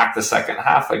can attack the second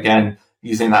half again,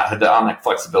 using that hedonic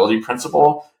flexibility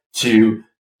principle to,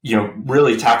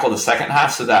 really tackle the second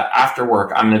half so that after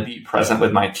work, I'm going to be present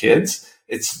with my kids.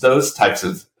 It's those types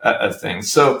of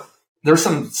things. So there's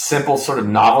some simple sort of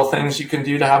novel things you can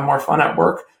do to have more fun at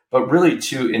work, but really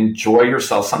to enjoy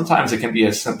yourself. Sometimes it can be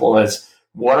as simple as,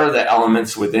 what are the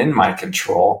elements within my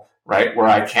control, right, where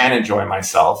I can enjoy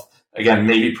myself? Again,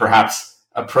 maybe perhaps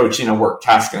approaching a work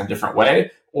task in a different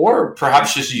way, or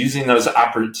perhaps just using those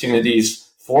opportunities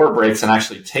for breaks and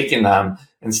actually taking them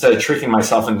instead of tricking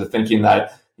myself into thinking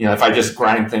that, if I just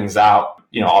grind things out,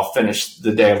 I'll finish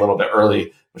the day a little bit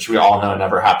early, which we all know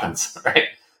never happens, right?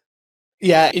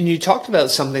 Yeah, and you talked about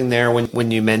something there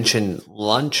when you mentioned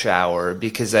lunch hour,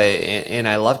 because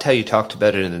I loved how you talked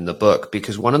about it in the book,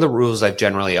 because one of the rules I've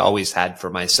generally always had for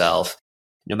myself,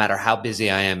 no matter how busy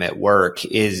I am at work,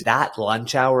 is that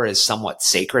lunch hour is somewhat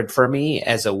sacred for me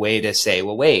as a way to say,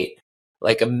 well, wait,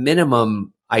 like a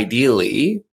minimum,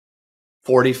 ideally,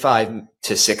 45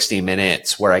 to 60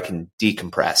 minutes where I can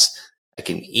decompress. I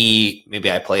can eat,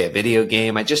 maybe I play a video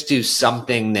game. I just do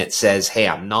something that says, hey,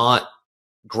 I'm not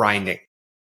grinding.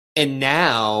 And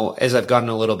now, as I've gotten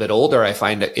a little bit older, I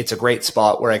find it's a great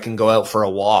spot where I can go out for a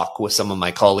walk with some of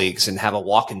my colleagues and have a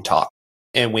walk and talk.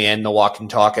 And we end the walk and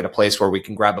talk at a place where we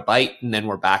can grab a bite, and then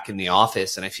we're back in the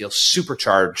office, and I feel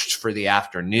supercharged for the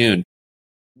afternoon.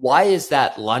 Why is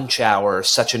that lunch hour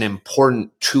such an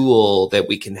important tool that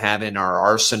we can have in our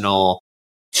arsenal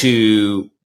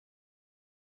to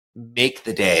make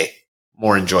the day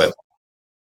more enjoyable?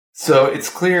 So it's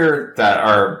clear that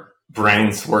our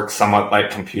brains work somewhat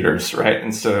like computers, right?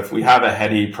 And so if we have a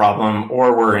heady problem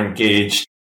or we're engaged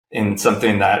in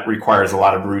something that requires a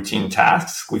lot of routine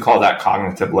tasks, we call that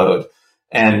cognitive load.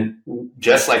 And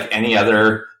just like any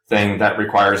other thing that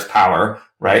requires power,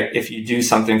 right? If you do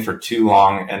something for too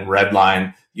long and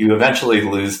redline, you eventually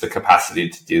lose the capacity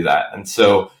to do that. And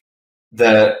so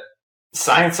the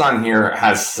science on here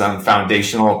has some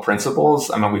foundational principles.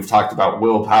 I mean, we've talked about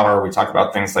willpower. We talk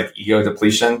about things like ego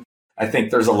depletion. I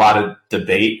think there's a lot of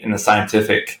debate in the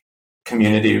scientific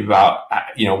community about,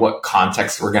 what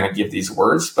context we're going to give these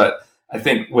words. But I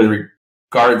think with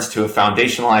regards to a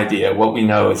foundational idea, what we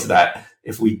know is that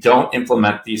if we don't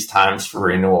implement these times for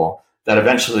renewal, that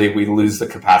eventually we lose the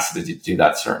capacity to do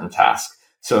that certain task.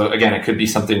 So again, it could be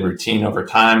something routine over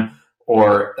time,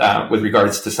 or with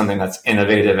regards to something that's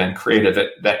innovative and creative,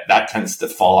 that tends to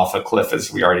fall off a cliff,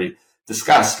 as we already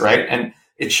discussed, right? And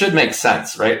it should make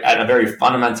sense, right? At a very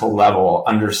fundamental level,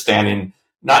 understanding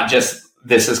not just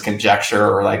this is conjecture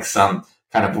or like some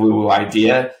kind of woo-woo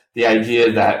idea, the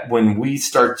idea that when we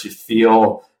start to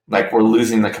feel like we're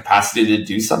losing the capacity to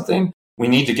do something, we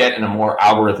need to get in a more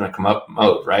algorithmic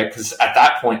mode, right? Because at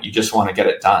that point, you just want to get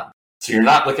it done. So you're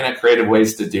not looking at creative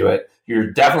ways to do it.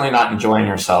 You're definitely not enjoying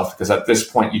yourself, because at this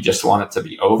point, you just want it to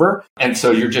be over. And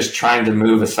so you're just trying to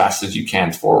move as fast as you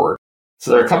can forward.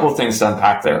 So there are a couple of things to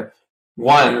unpack there.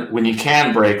 One, when you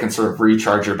can break and sort of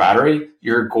recharge your battery,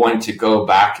 you're going to go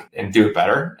back and do it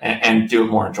better and do it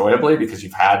more enjoyably, because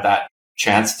you've had that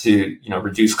chance to,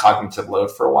 reduce cognitive load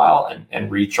for a while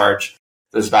and recharge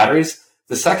those batteries.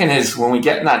 The second is, when we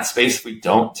get in that space, if we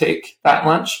don't take that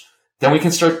lunch, then we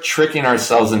can start tricking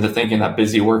ourselves into thinking that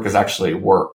busy work is actually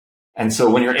work. And so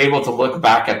when you're able to look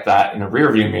back at that in a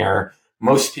rearview mirror,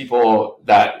 most people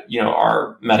that,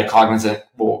 are metacognizant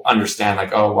will understand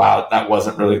like, oh, wow, that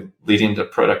wasn't really leading to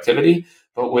productivity.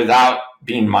 But without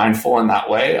being mindful in that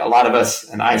way, a lot of us,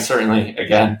 and I certainly,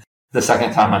 again, the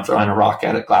second time I'm throwing a rock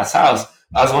at a glass house,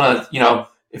 I was one of,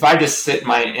 if I just sit in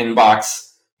my inbox,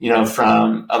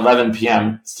 from 11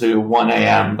 p.m. to 1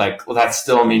 a.m., like, well, that's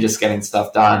still me just getting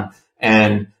stuff done.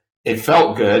 And it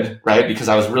felt good, right? Because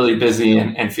I was really busy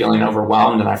and feeling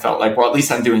overwhelmed. And I felt like, well, at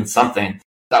least I'm doing something.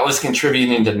 That was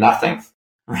contributing to nothing,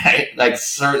 right? Like,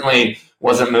 certainly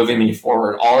wasn't moving me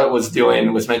forward. All it was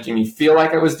doing was making me feel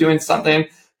like I was doing something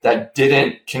that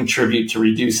didn't contribute to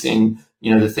reducing,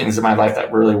 the things in my life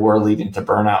that really were leading to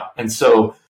burnout. And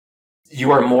so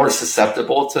you are more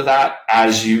susceptible to that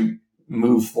as you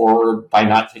move forward by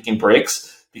not taking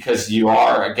breaks, because you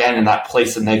are, again, in that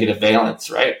place of negative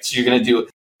valence, right? So you're going to do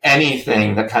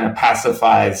anything that kind of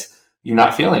pacifies you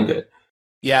not feeling good.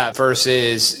 Yeah,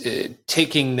 versus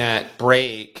taking that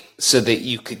break so that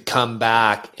you could come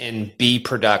back and be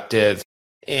productive.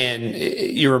 And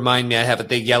you remind me, I have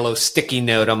the yellow sticky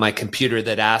note on my computer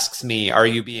that asks me, are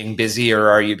you being busy or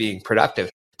are you being productive?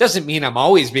 Doesn't mean I'm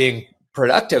always being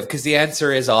productive, because the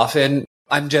answer is often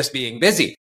I'm just being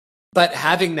busy. But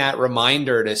having that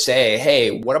reminder to say,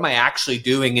 hey, what am I actually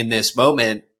doing in this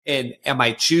moment? And am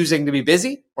I choosing to be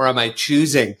busy, or am I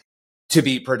choosing to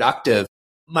be productive.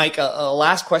 Mike, a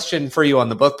last question for you on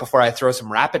the book before I throw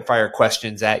some rapid fire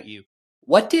questions at you.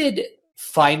 What did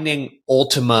finding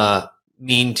Ultima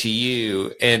mean to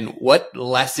you, and what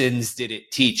lessons did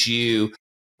it teach you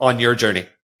on your journey?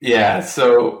 Yeah,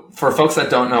 so for folks that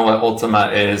don't know what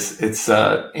Ultima is, it's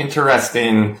an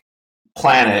interesting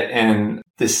planet in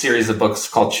this series of books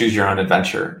called Choose Your Own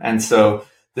Adventure. And so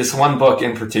this one book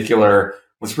in particular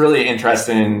was really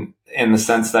interesting in the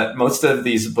sense that most of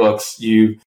these books,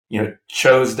 you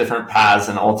chose different paths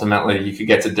and ultimately you could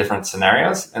get to different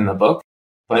scenarios in the book.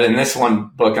 But in this one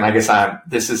book, and I guess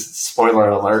this is spoiler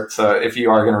alert, so if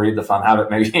you are going to read The Fun Habit,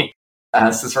 maybe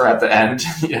since we're at the end,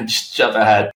 just jump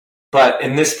ahead. But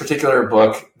in this particular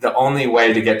book, the only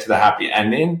way to get to the happy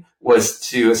ending was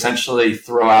to essentially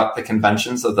throw out the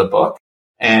conventions of the book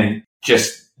and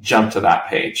just jump to that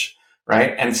page,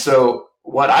 right? And so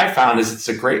what I found is it's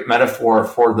a great metaphor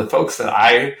for the folks that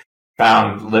I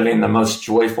found living the most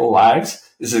joyful lives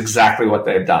is exactly what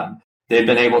they've done. They've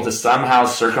been able to somehow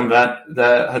circumvent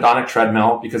the hedonic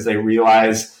treadmill because they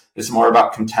realize it's more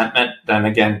about contentment than,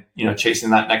 again, chasing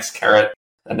that next carrot,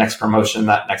 that next promotion,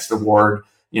 that next award,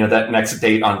 that next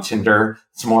date on Tinder.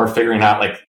 It's more figuring out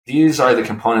like, these are the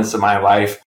components of my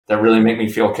life that really make me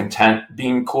feel content,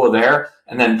 being cool there,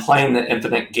 and then playing the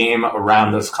infinite game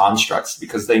around those constructs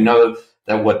because they know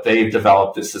that what they've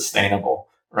developed is sustainable,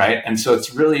 right? And so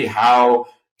it's really how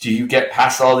do you get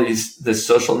past all this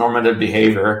social normative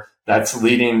behavior that's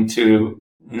leading to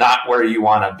not where you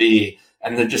want to be.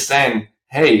 And they're just saying,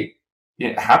 hey,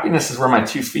 happiness is where my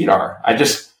 2 feet are.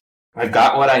 I've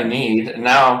got what I need. And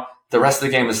now the rest of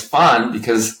the game is fun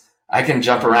because I can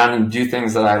jump around and do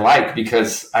things that I like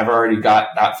because I've already got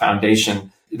that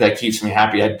foundation that keeps me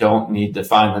happy. I don't need to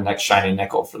find the next shiny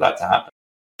nickel for that to happen.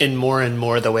 And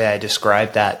more, the way I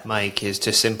describe that, Mike, is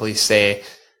to simply say,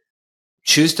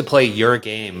 choose to play your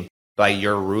game by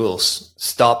your rules.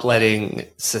 Stop letting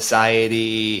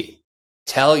society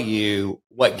tell you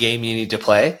what game you need to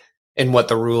play and what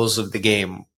the rules of the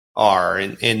game are.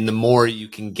 And the more you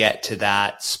can get to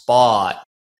that spot,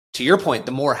 to your point,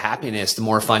 the more happiness, the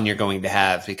more fun you're going to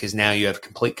have because now you have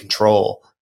complete control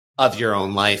of your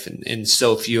own life. And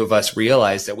so few of us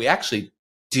realize that we actually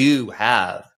do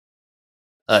have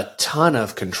a ton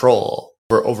of control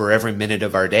over every minute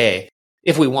of our day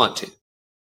if we want to.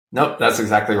 Nope, that's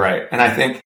exactly right. And I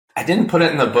think I didn't put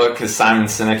it in the book because Simon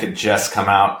Sinek had just come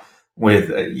out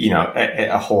with,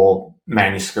 a whole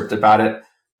manuscript about it.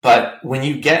 But when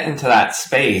you get into that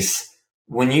space,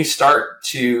 when you start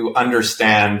to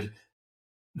understand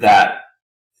that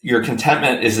your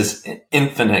contentment is this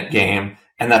infinite game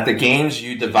and that the games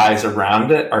you devise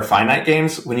around it are finite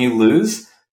games, when you lose,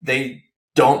 they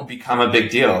don't become a big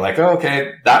deal. Like, oh,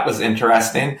 okay, that was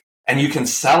interesting. And you can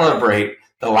celebrate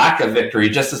the lack of victory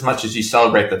just as much as you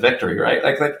celebrate the victory, right?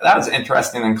 Like that was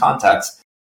interesting in context.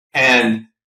 And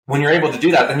when you're able to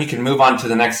do that, then you can move on to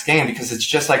the next game because it's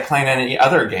just like playing any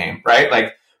other game, right?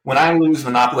 Like when I lose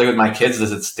Monopoly with my kids,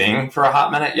 does it sting for a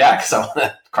hot minute? Yeah, because I want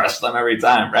to crush them every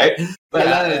time, right? But at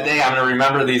the end of the day, I'm going to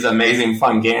remember these amazing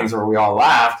fun games where we all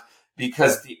laughed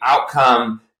because the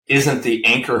outcome isn't the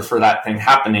anchor for that thing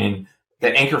happening.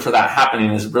 The anchor for that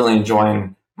happening is really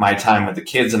enjoying my time with the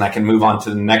kids and I can move on to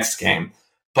the next game.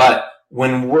 But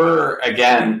when we're,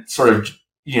 again, sort of,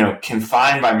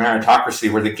 confined by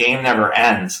meritocracy where the game never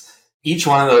ends, each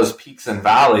one of those peaks and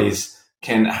valleys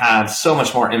can have so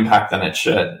much more impact than it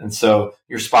should. And so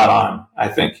you're spot on, I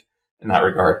think, in that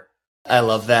regard. I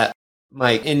love that,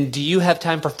 Mike. And do you have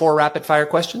time for 4 rapid fire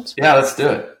questions? Yeah, let's do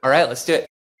it. All right, let's do it.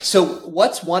 So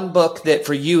what's one book that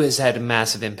for you has had a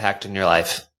massive impact in your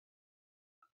life?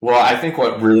 Well, I think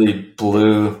what really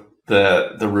blew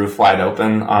the roof wide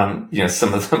open on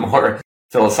some of the more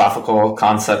philosophical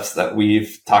concepts that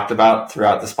we've talked about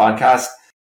throughout this podcast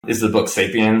is the book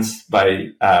Sapiens by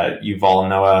Yuval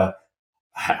Noah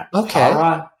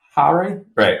Harari.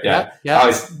 Right, yeah. I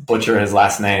always butcher his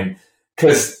last name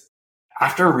because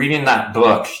after reading that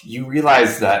book, you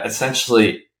realize that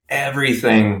essentially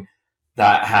everything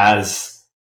that has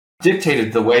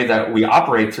dictated the way that we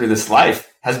operate through this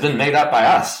life has been made up by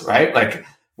us, right? Like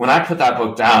when I put that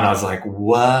book down, I was like,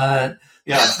 what?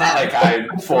 It's not like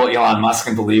I'm full Elon Musk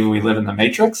and believe we live in the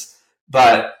Matrix,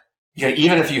 but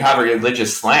even if you have a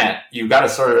religious slant, you've got to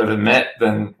sort of admit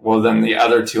then the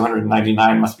other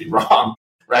 299 must be wrong,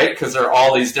 right? Because there are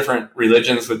all these different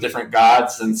religions with different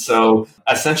gods. And so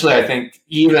essentially, I think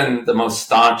even the most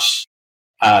staunch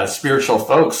spiritual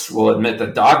folks will admit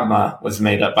that dogma was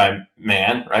made up by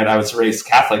man, right? I was raised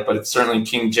Catholic, but it's certainly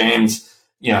King James,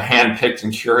 handpicked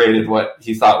and curated what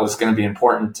he thought was going to be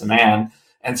important to man.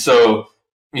 And so,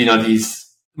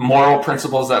 these moral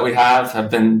principles that we have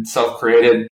been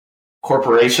self-created.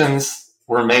 Corporations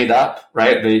were made up,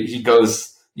 right? He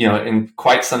goes, in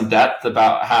quite some depth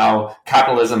about how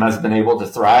capitalism has been able to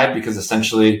thrive because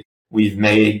essentially we've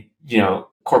made,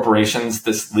 corporations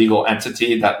this legal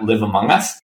entity that live among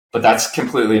us, but that's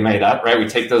completely made up, right? We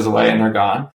take those away and they're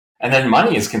gone. And then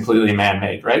money is completely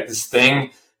man-made, right? This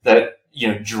thing that,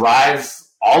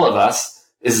 drives all of us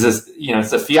is this,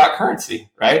 it's a fiat currency,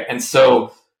 right? And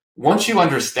so once you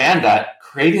understand that,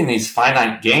 creating these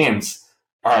finite games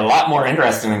are a lot more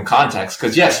interesting in context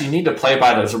because yes, you need to play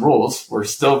by those rules. We're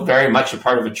still very much a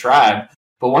part of a tribe.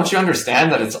 But once you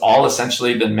understand that it's all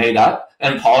essentially been made up,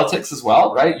 and politics as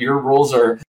well, right? Your rules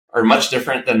are much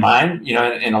different than mine,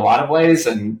 in a lot of ways.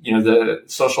 And, the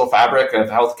social fabric of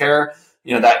healthcare,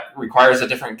 that requires a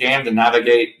different game to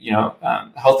navigate,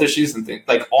 health issues and things.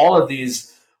 Like all of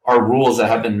these are rules that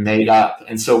have been made up.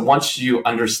 And so once you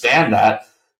understand that,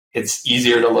 it's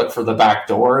easier to look for the back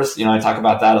doors. I talk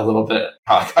about that a little bit,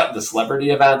 how I got into celebrity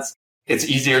events. It's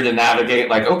easier to navigate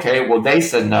like, okay, well, they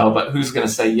said no, but who's going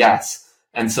to say yes?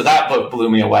 And so that book blew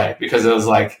me away because it was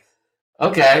like,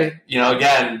 okay,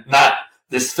 again, not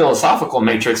this philosophical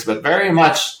matrix, but very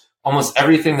much almost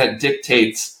everything that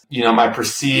dictates, my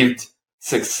perceived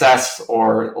success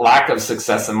or lack of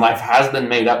success in life has been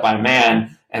made up by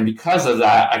man. And because of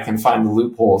that, I can find the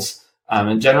loopholes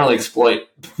and generally exploit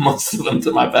most of them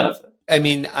to my benefit. I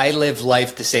mean, I live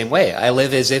life the same way. I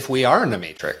live as if we are in a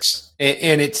matrix.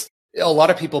 And it's a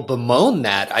lot of people bemoan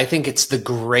that. I think it's the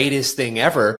greatest thing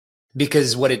ever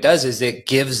because what it does is it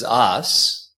gives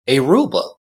us a rule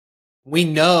book. We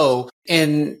know,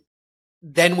 and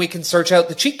then we can search out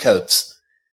the cheat codes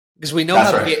because we know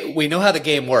we know how the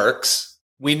game works.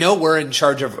 We know we're in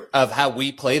charge of how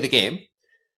we play the game.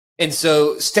 And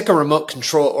so stick a remote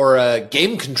control or a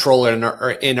game controller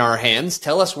in our hands,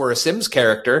 tell us we're a Sims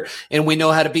character, and we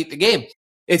know how to beat the game.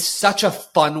 It's such a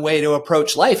fun way to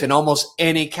approach life. In almost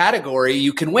any category,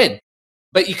 you can win.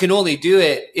 But you can only do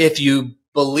it if you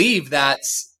believe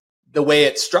that's the way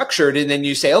it's structured. And then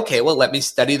you say, okay, well, let me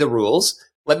study the rules.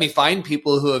 Let me find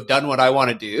people who have done what I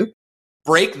want to do,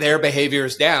 break their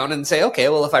behaviors down and say, okay,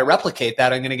 well, if I replicate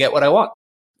that, I'm going to get what I want.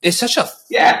 It's such a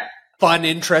fun,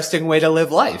 interesting way to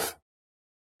live life.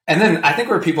 And then I think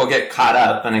where people get caught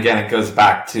up, and again, it goes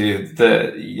back to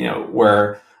the,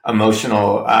 where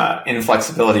emotional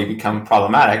inflexibility become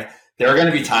problematic. There are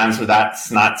going to be times where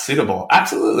that's not suitable.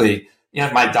 Absolutely.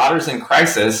 If my daughter's in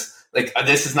crisis, like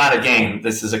this is not a game.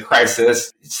 This is a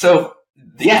crisis. So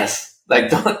yes,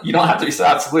 like you don't have to be so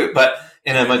absolute, but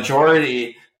in a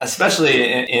majority, especially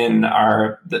in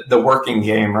the working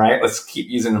game, right? Let's keep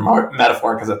using the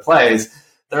metaphor because it plays.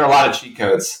 There are a lot of cheat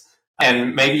codes,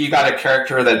 and maybe you got a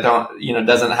character that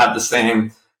doesn't have the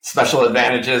same special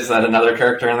advantages that another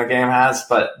character in the game has,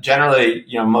 but generally,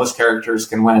 most characters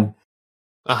can win.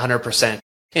 100%.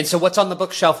 And so what's on the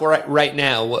bookshelf right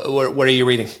now? What are you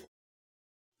reading?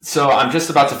 So I'm just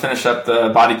about to finish up The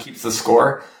Body Keeps the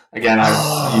Score. Again,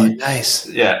 nice.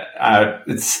 Yeah.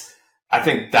 I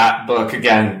think that book,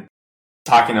 again,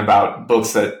 talking about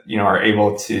books that, are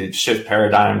able to shift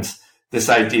paradigms, this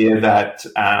idea that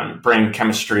brain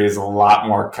chemistry is a lot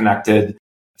more connected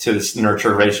to this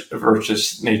nurture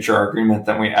versus nature argument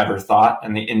than we ever thought,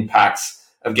 and the impacts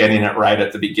of getting it right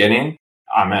at the beginning.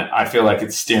 I feel like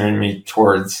it's steering me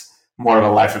towards more of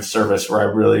a life of service where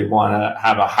I really want to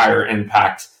have a higher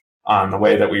impact on the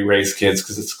way that we raise kids,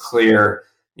 because it's clear,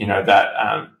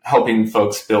 that helping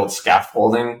folks build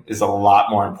scaffolding is a lot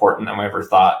more important than we ever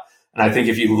thought. And I think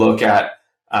if you look at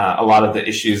a lot of the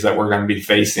issues that we're going to be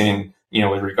facing,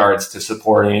 with regards to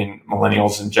supporting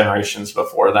millennials and generations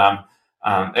before them,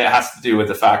 it has to do with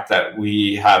the fact that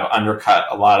we have undercut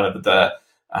a lot of the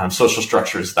social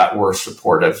structures that were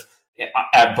supportive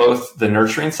at both the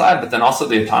nurturing side, but then also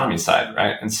the autonomy side,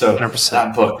 right? And so 100%.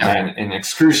 That book, man, in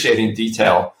excruciating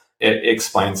detail, it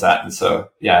explains that. And so,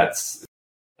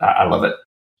 I love it.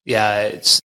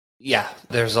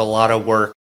 There's a lot of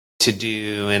work to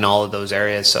do in all of those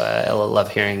areas. So I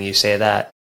love hearing you say that.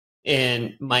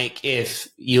 And Mike, if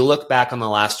you look back on the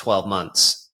last 12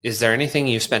 months, is there anything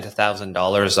you spent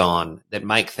 $1,000 on that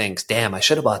Mike thinks, damn, I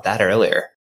should have bought that earlier?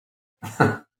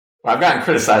 Well, I've gotten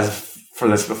criticized for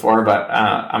this before, but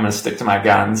I'm going to stick to my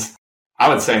guns. I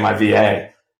would say my VA.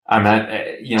 My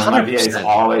VA is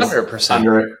always 100%.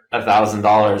 Under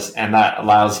 $1,000, and that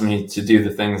allows me to do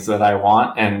the things that I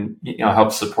want and,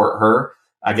 help support her.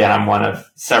 Again, I'm one of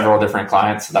several different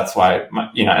clients. So that's why,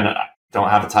 and I don't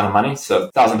have a ton of money. So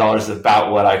 $1,000 is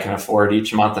about what I can afford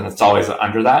each month, and it's always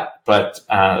under that. But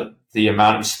the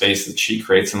amount of space that she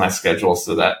creates in my schedule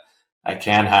so that I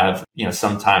can have,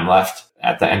 some time left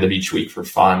at the end of each week for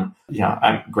fun.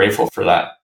 I'm grateful for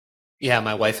that. Yeah,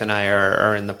 my wife and I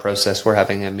are in the process. We're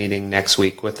having a meeting next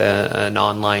week with an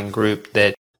online group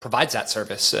that provides that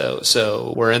service.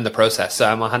 So we're in the process. So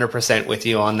I'm 100% with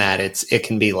you on that. It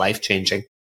can be life-changing.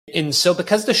 And so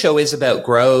because the show is about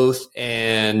growth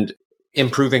and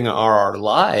improving our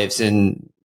lives, and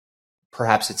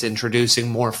perhaps it's introducing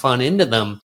more fun into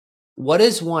them, what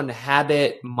is one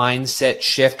habit, mindset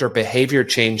shift, or behavior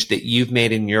change that you've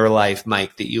made in your life,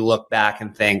 Mike, that you look back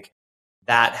and think,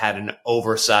 that had an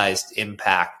oversized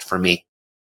impact for me?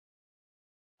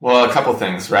 Well, a couple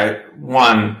things, right?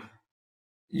 One,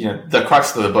 the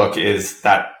crux of the book is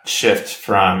that shift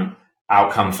from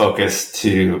outcome focused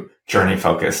to journey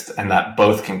focused, and that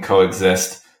both can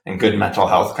coexist, and good mental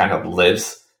health kind of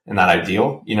lives in that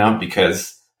ideal,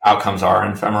 because outcomes are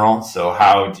ephemeral. So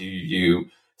how do you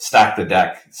stack the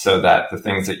deck so that the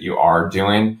things that you are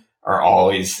doing are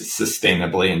always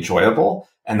sustainably enjoyable,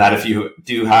 and that if you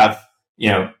do have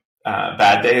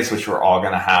bad days, which we're all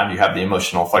going to have, you have the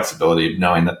emotional flexibility of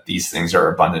knowing that these things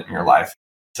are abundant in your life.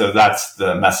 So that's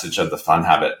the message of the fun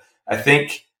habit. I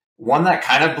think one that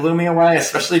kind of blew me away,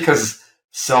 especially because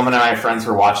so many of my friends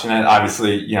were watching it.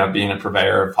 Obviously, being a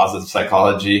purveyor of positive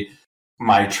psychology,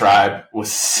 my tribe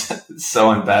was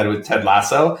so in bed with Ted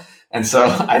Lasso. And so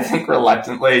I think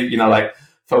reluctantly, like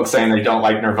folks saying they don't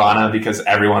like Nirvana because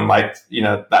everyone liked,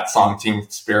 that song Team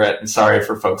Spirit. And sorry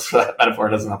for folks for that metaphor,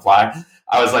 doesn't apply.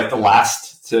 I was like the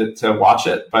last to watch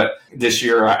it. But this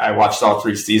year I watched all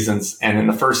 3 seasons. And in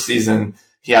the first season,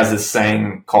 he has this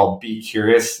saying called "Be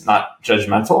curious, not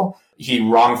judgmental." He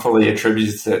wrongfully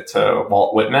attributes it to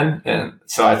Walt Whitman. And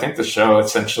so I think the show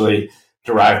essentially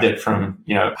derived it from,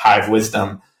 hive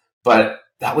wisdom. But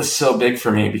that was so big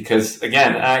for me because,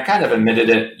 again, I kind of admitted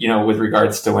it, with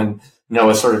regards to when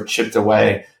Noah sort of chipped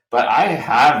away. But I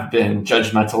have been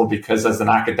judgmental because as an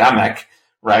academic,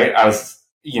 right, I was,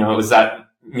 it was that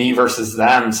me versus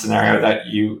them scenario that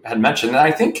you had mentioned. And I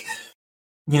think,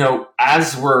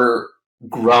 as we're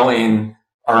growing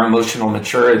our emotional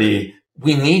maturity,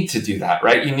 we need to do that,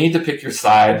 right? You need to pick your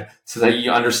side so that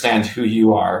you understand who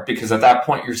you are, because at that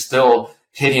point, you're still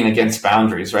hitting against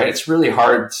boundaries, right? It's really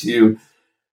hard to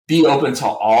be open to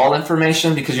all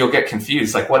information because you'll get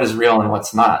confused, like what is real and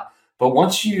what's not. But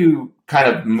once you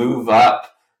kind of move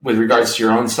up with regards to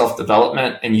your own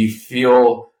self-development and you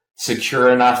feel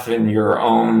secure enough in your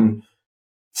own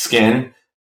skin,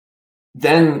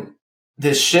 then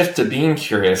this shift to being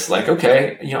curious, like,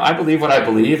 okay, I believe what I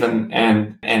believe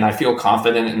and I feel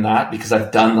confident in that because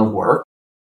I've done the work.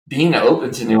 Being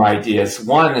open to new ideas,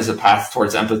 one, is a path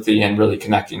towards empathy and really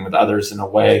connecting with others in a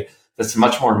way that's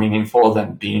much more meaningful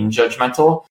than being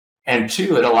judgmental. And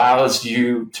 2, it allows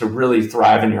you to really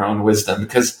thrive in your own wisdom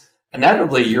because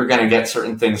inevitably you're going to get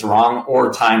certain things wrong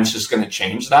or time's just going to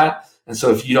change that. And so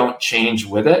if you don't change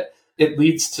with it, it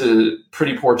leads to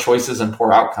pretty poor choices and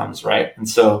poor outcomes, right? And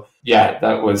so, yeah,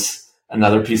 that was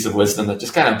another piece of wisdom that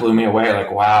just kind of blew me away.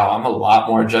 Like, wow, I'm a lot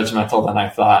more judgmental than I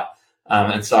thought.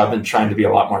 And so I've been trying to be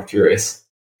a lot more curious.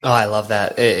 Oh, I love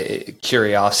that.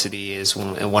 Curiosity is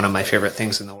one of my favorite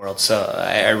things in the world. So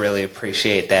I really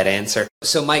appreciate that answer.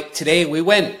 So Mike, today we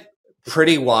went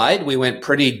pretty wide. We went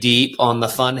pretty deep on the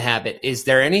fun habit. Is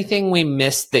there anything we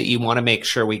missed that you want to make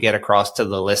sure we get across to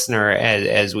the listener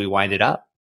as we wind it up?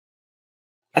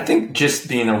 I think just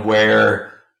being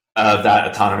aware of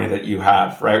that autonomy that you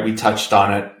have, right? We touched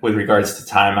on it with regards to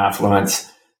time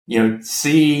affluence.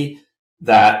 See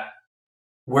that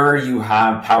where you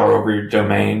have power over your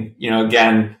domain,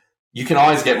 again, you can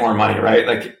always get more money, right?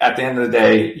 Like at the end of the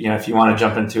day, if you want to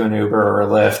jump into an Uber or a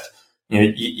Lyft,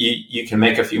 you can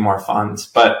make a few more funds.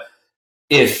 But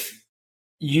if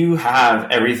you have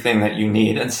everything that you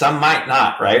need, and some might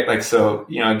not, right? Like, so,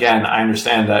 again, I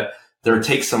understand that there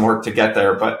takes some work to get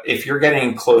there, but if you're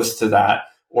getting close to that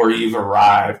or you've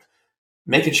arrived,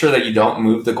 making sure that you don't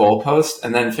move the goalpost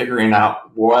and then figuring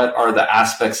out what are the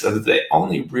aspects of the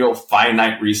only real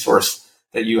finite resource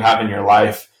that you have in your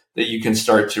life that you can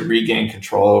start to regain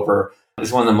control over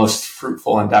is one of the most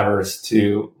fruitful endeavors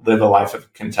to live a life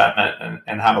of contentment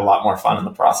and have a lot more fun in the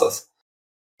process.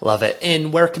 Love it.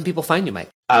 And where can people find you, Mike?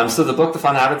 So the book, The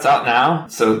Fun Habit's out now.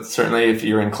 So certainly if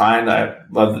you're inclined, I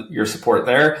love your support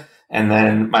there. And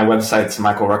then my website's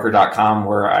michaelrucker.com,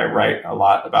 where I write a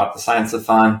lot about the science of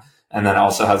fun. And then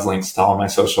also has links to all my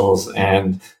socials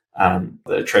and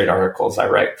the trade articles I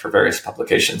write for various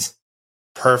publications.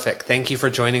 Perfect. Thank you for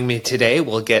joining me today.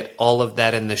 We'll get all of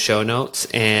that in the show notes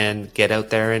and get out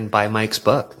there and buy Mike's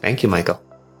book. Thank you, Michael.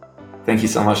 Thank you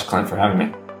so much, Clint, for having me.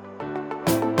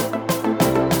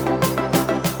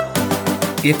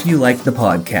 If you like the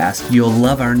podcast, you'll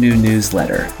love our new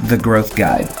newsletter, The Growth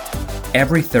Guide.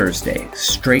 every Thursday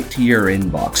straight to your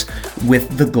inbox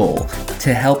with the goal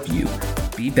to help you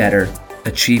be better,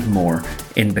 achieve more,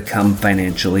 and become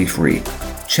financially free.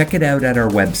 Check it out at our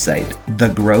website,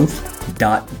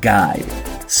 thegrowth.guide.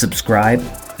 Subscribe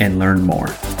and learn more.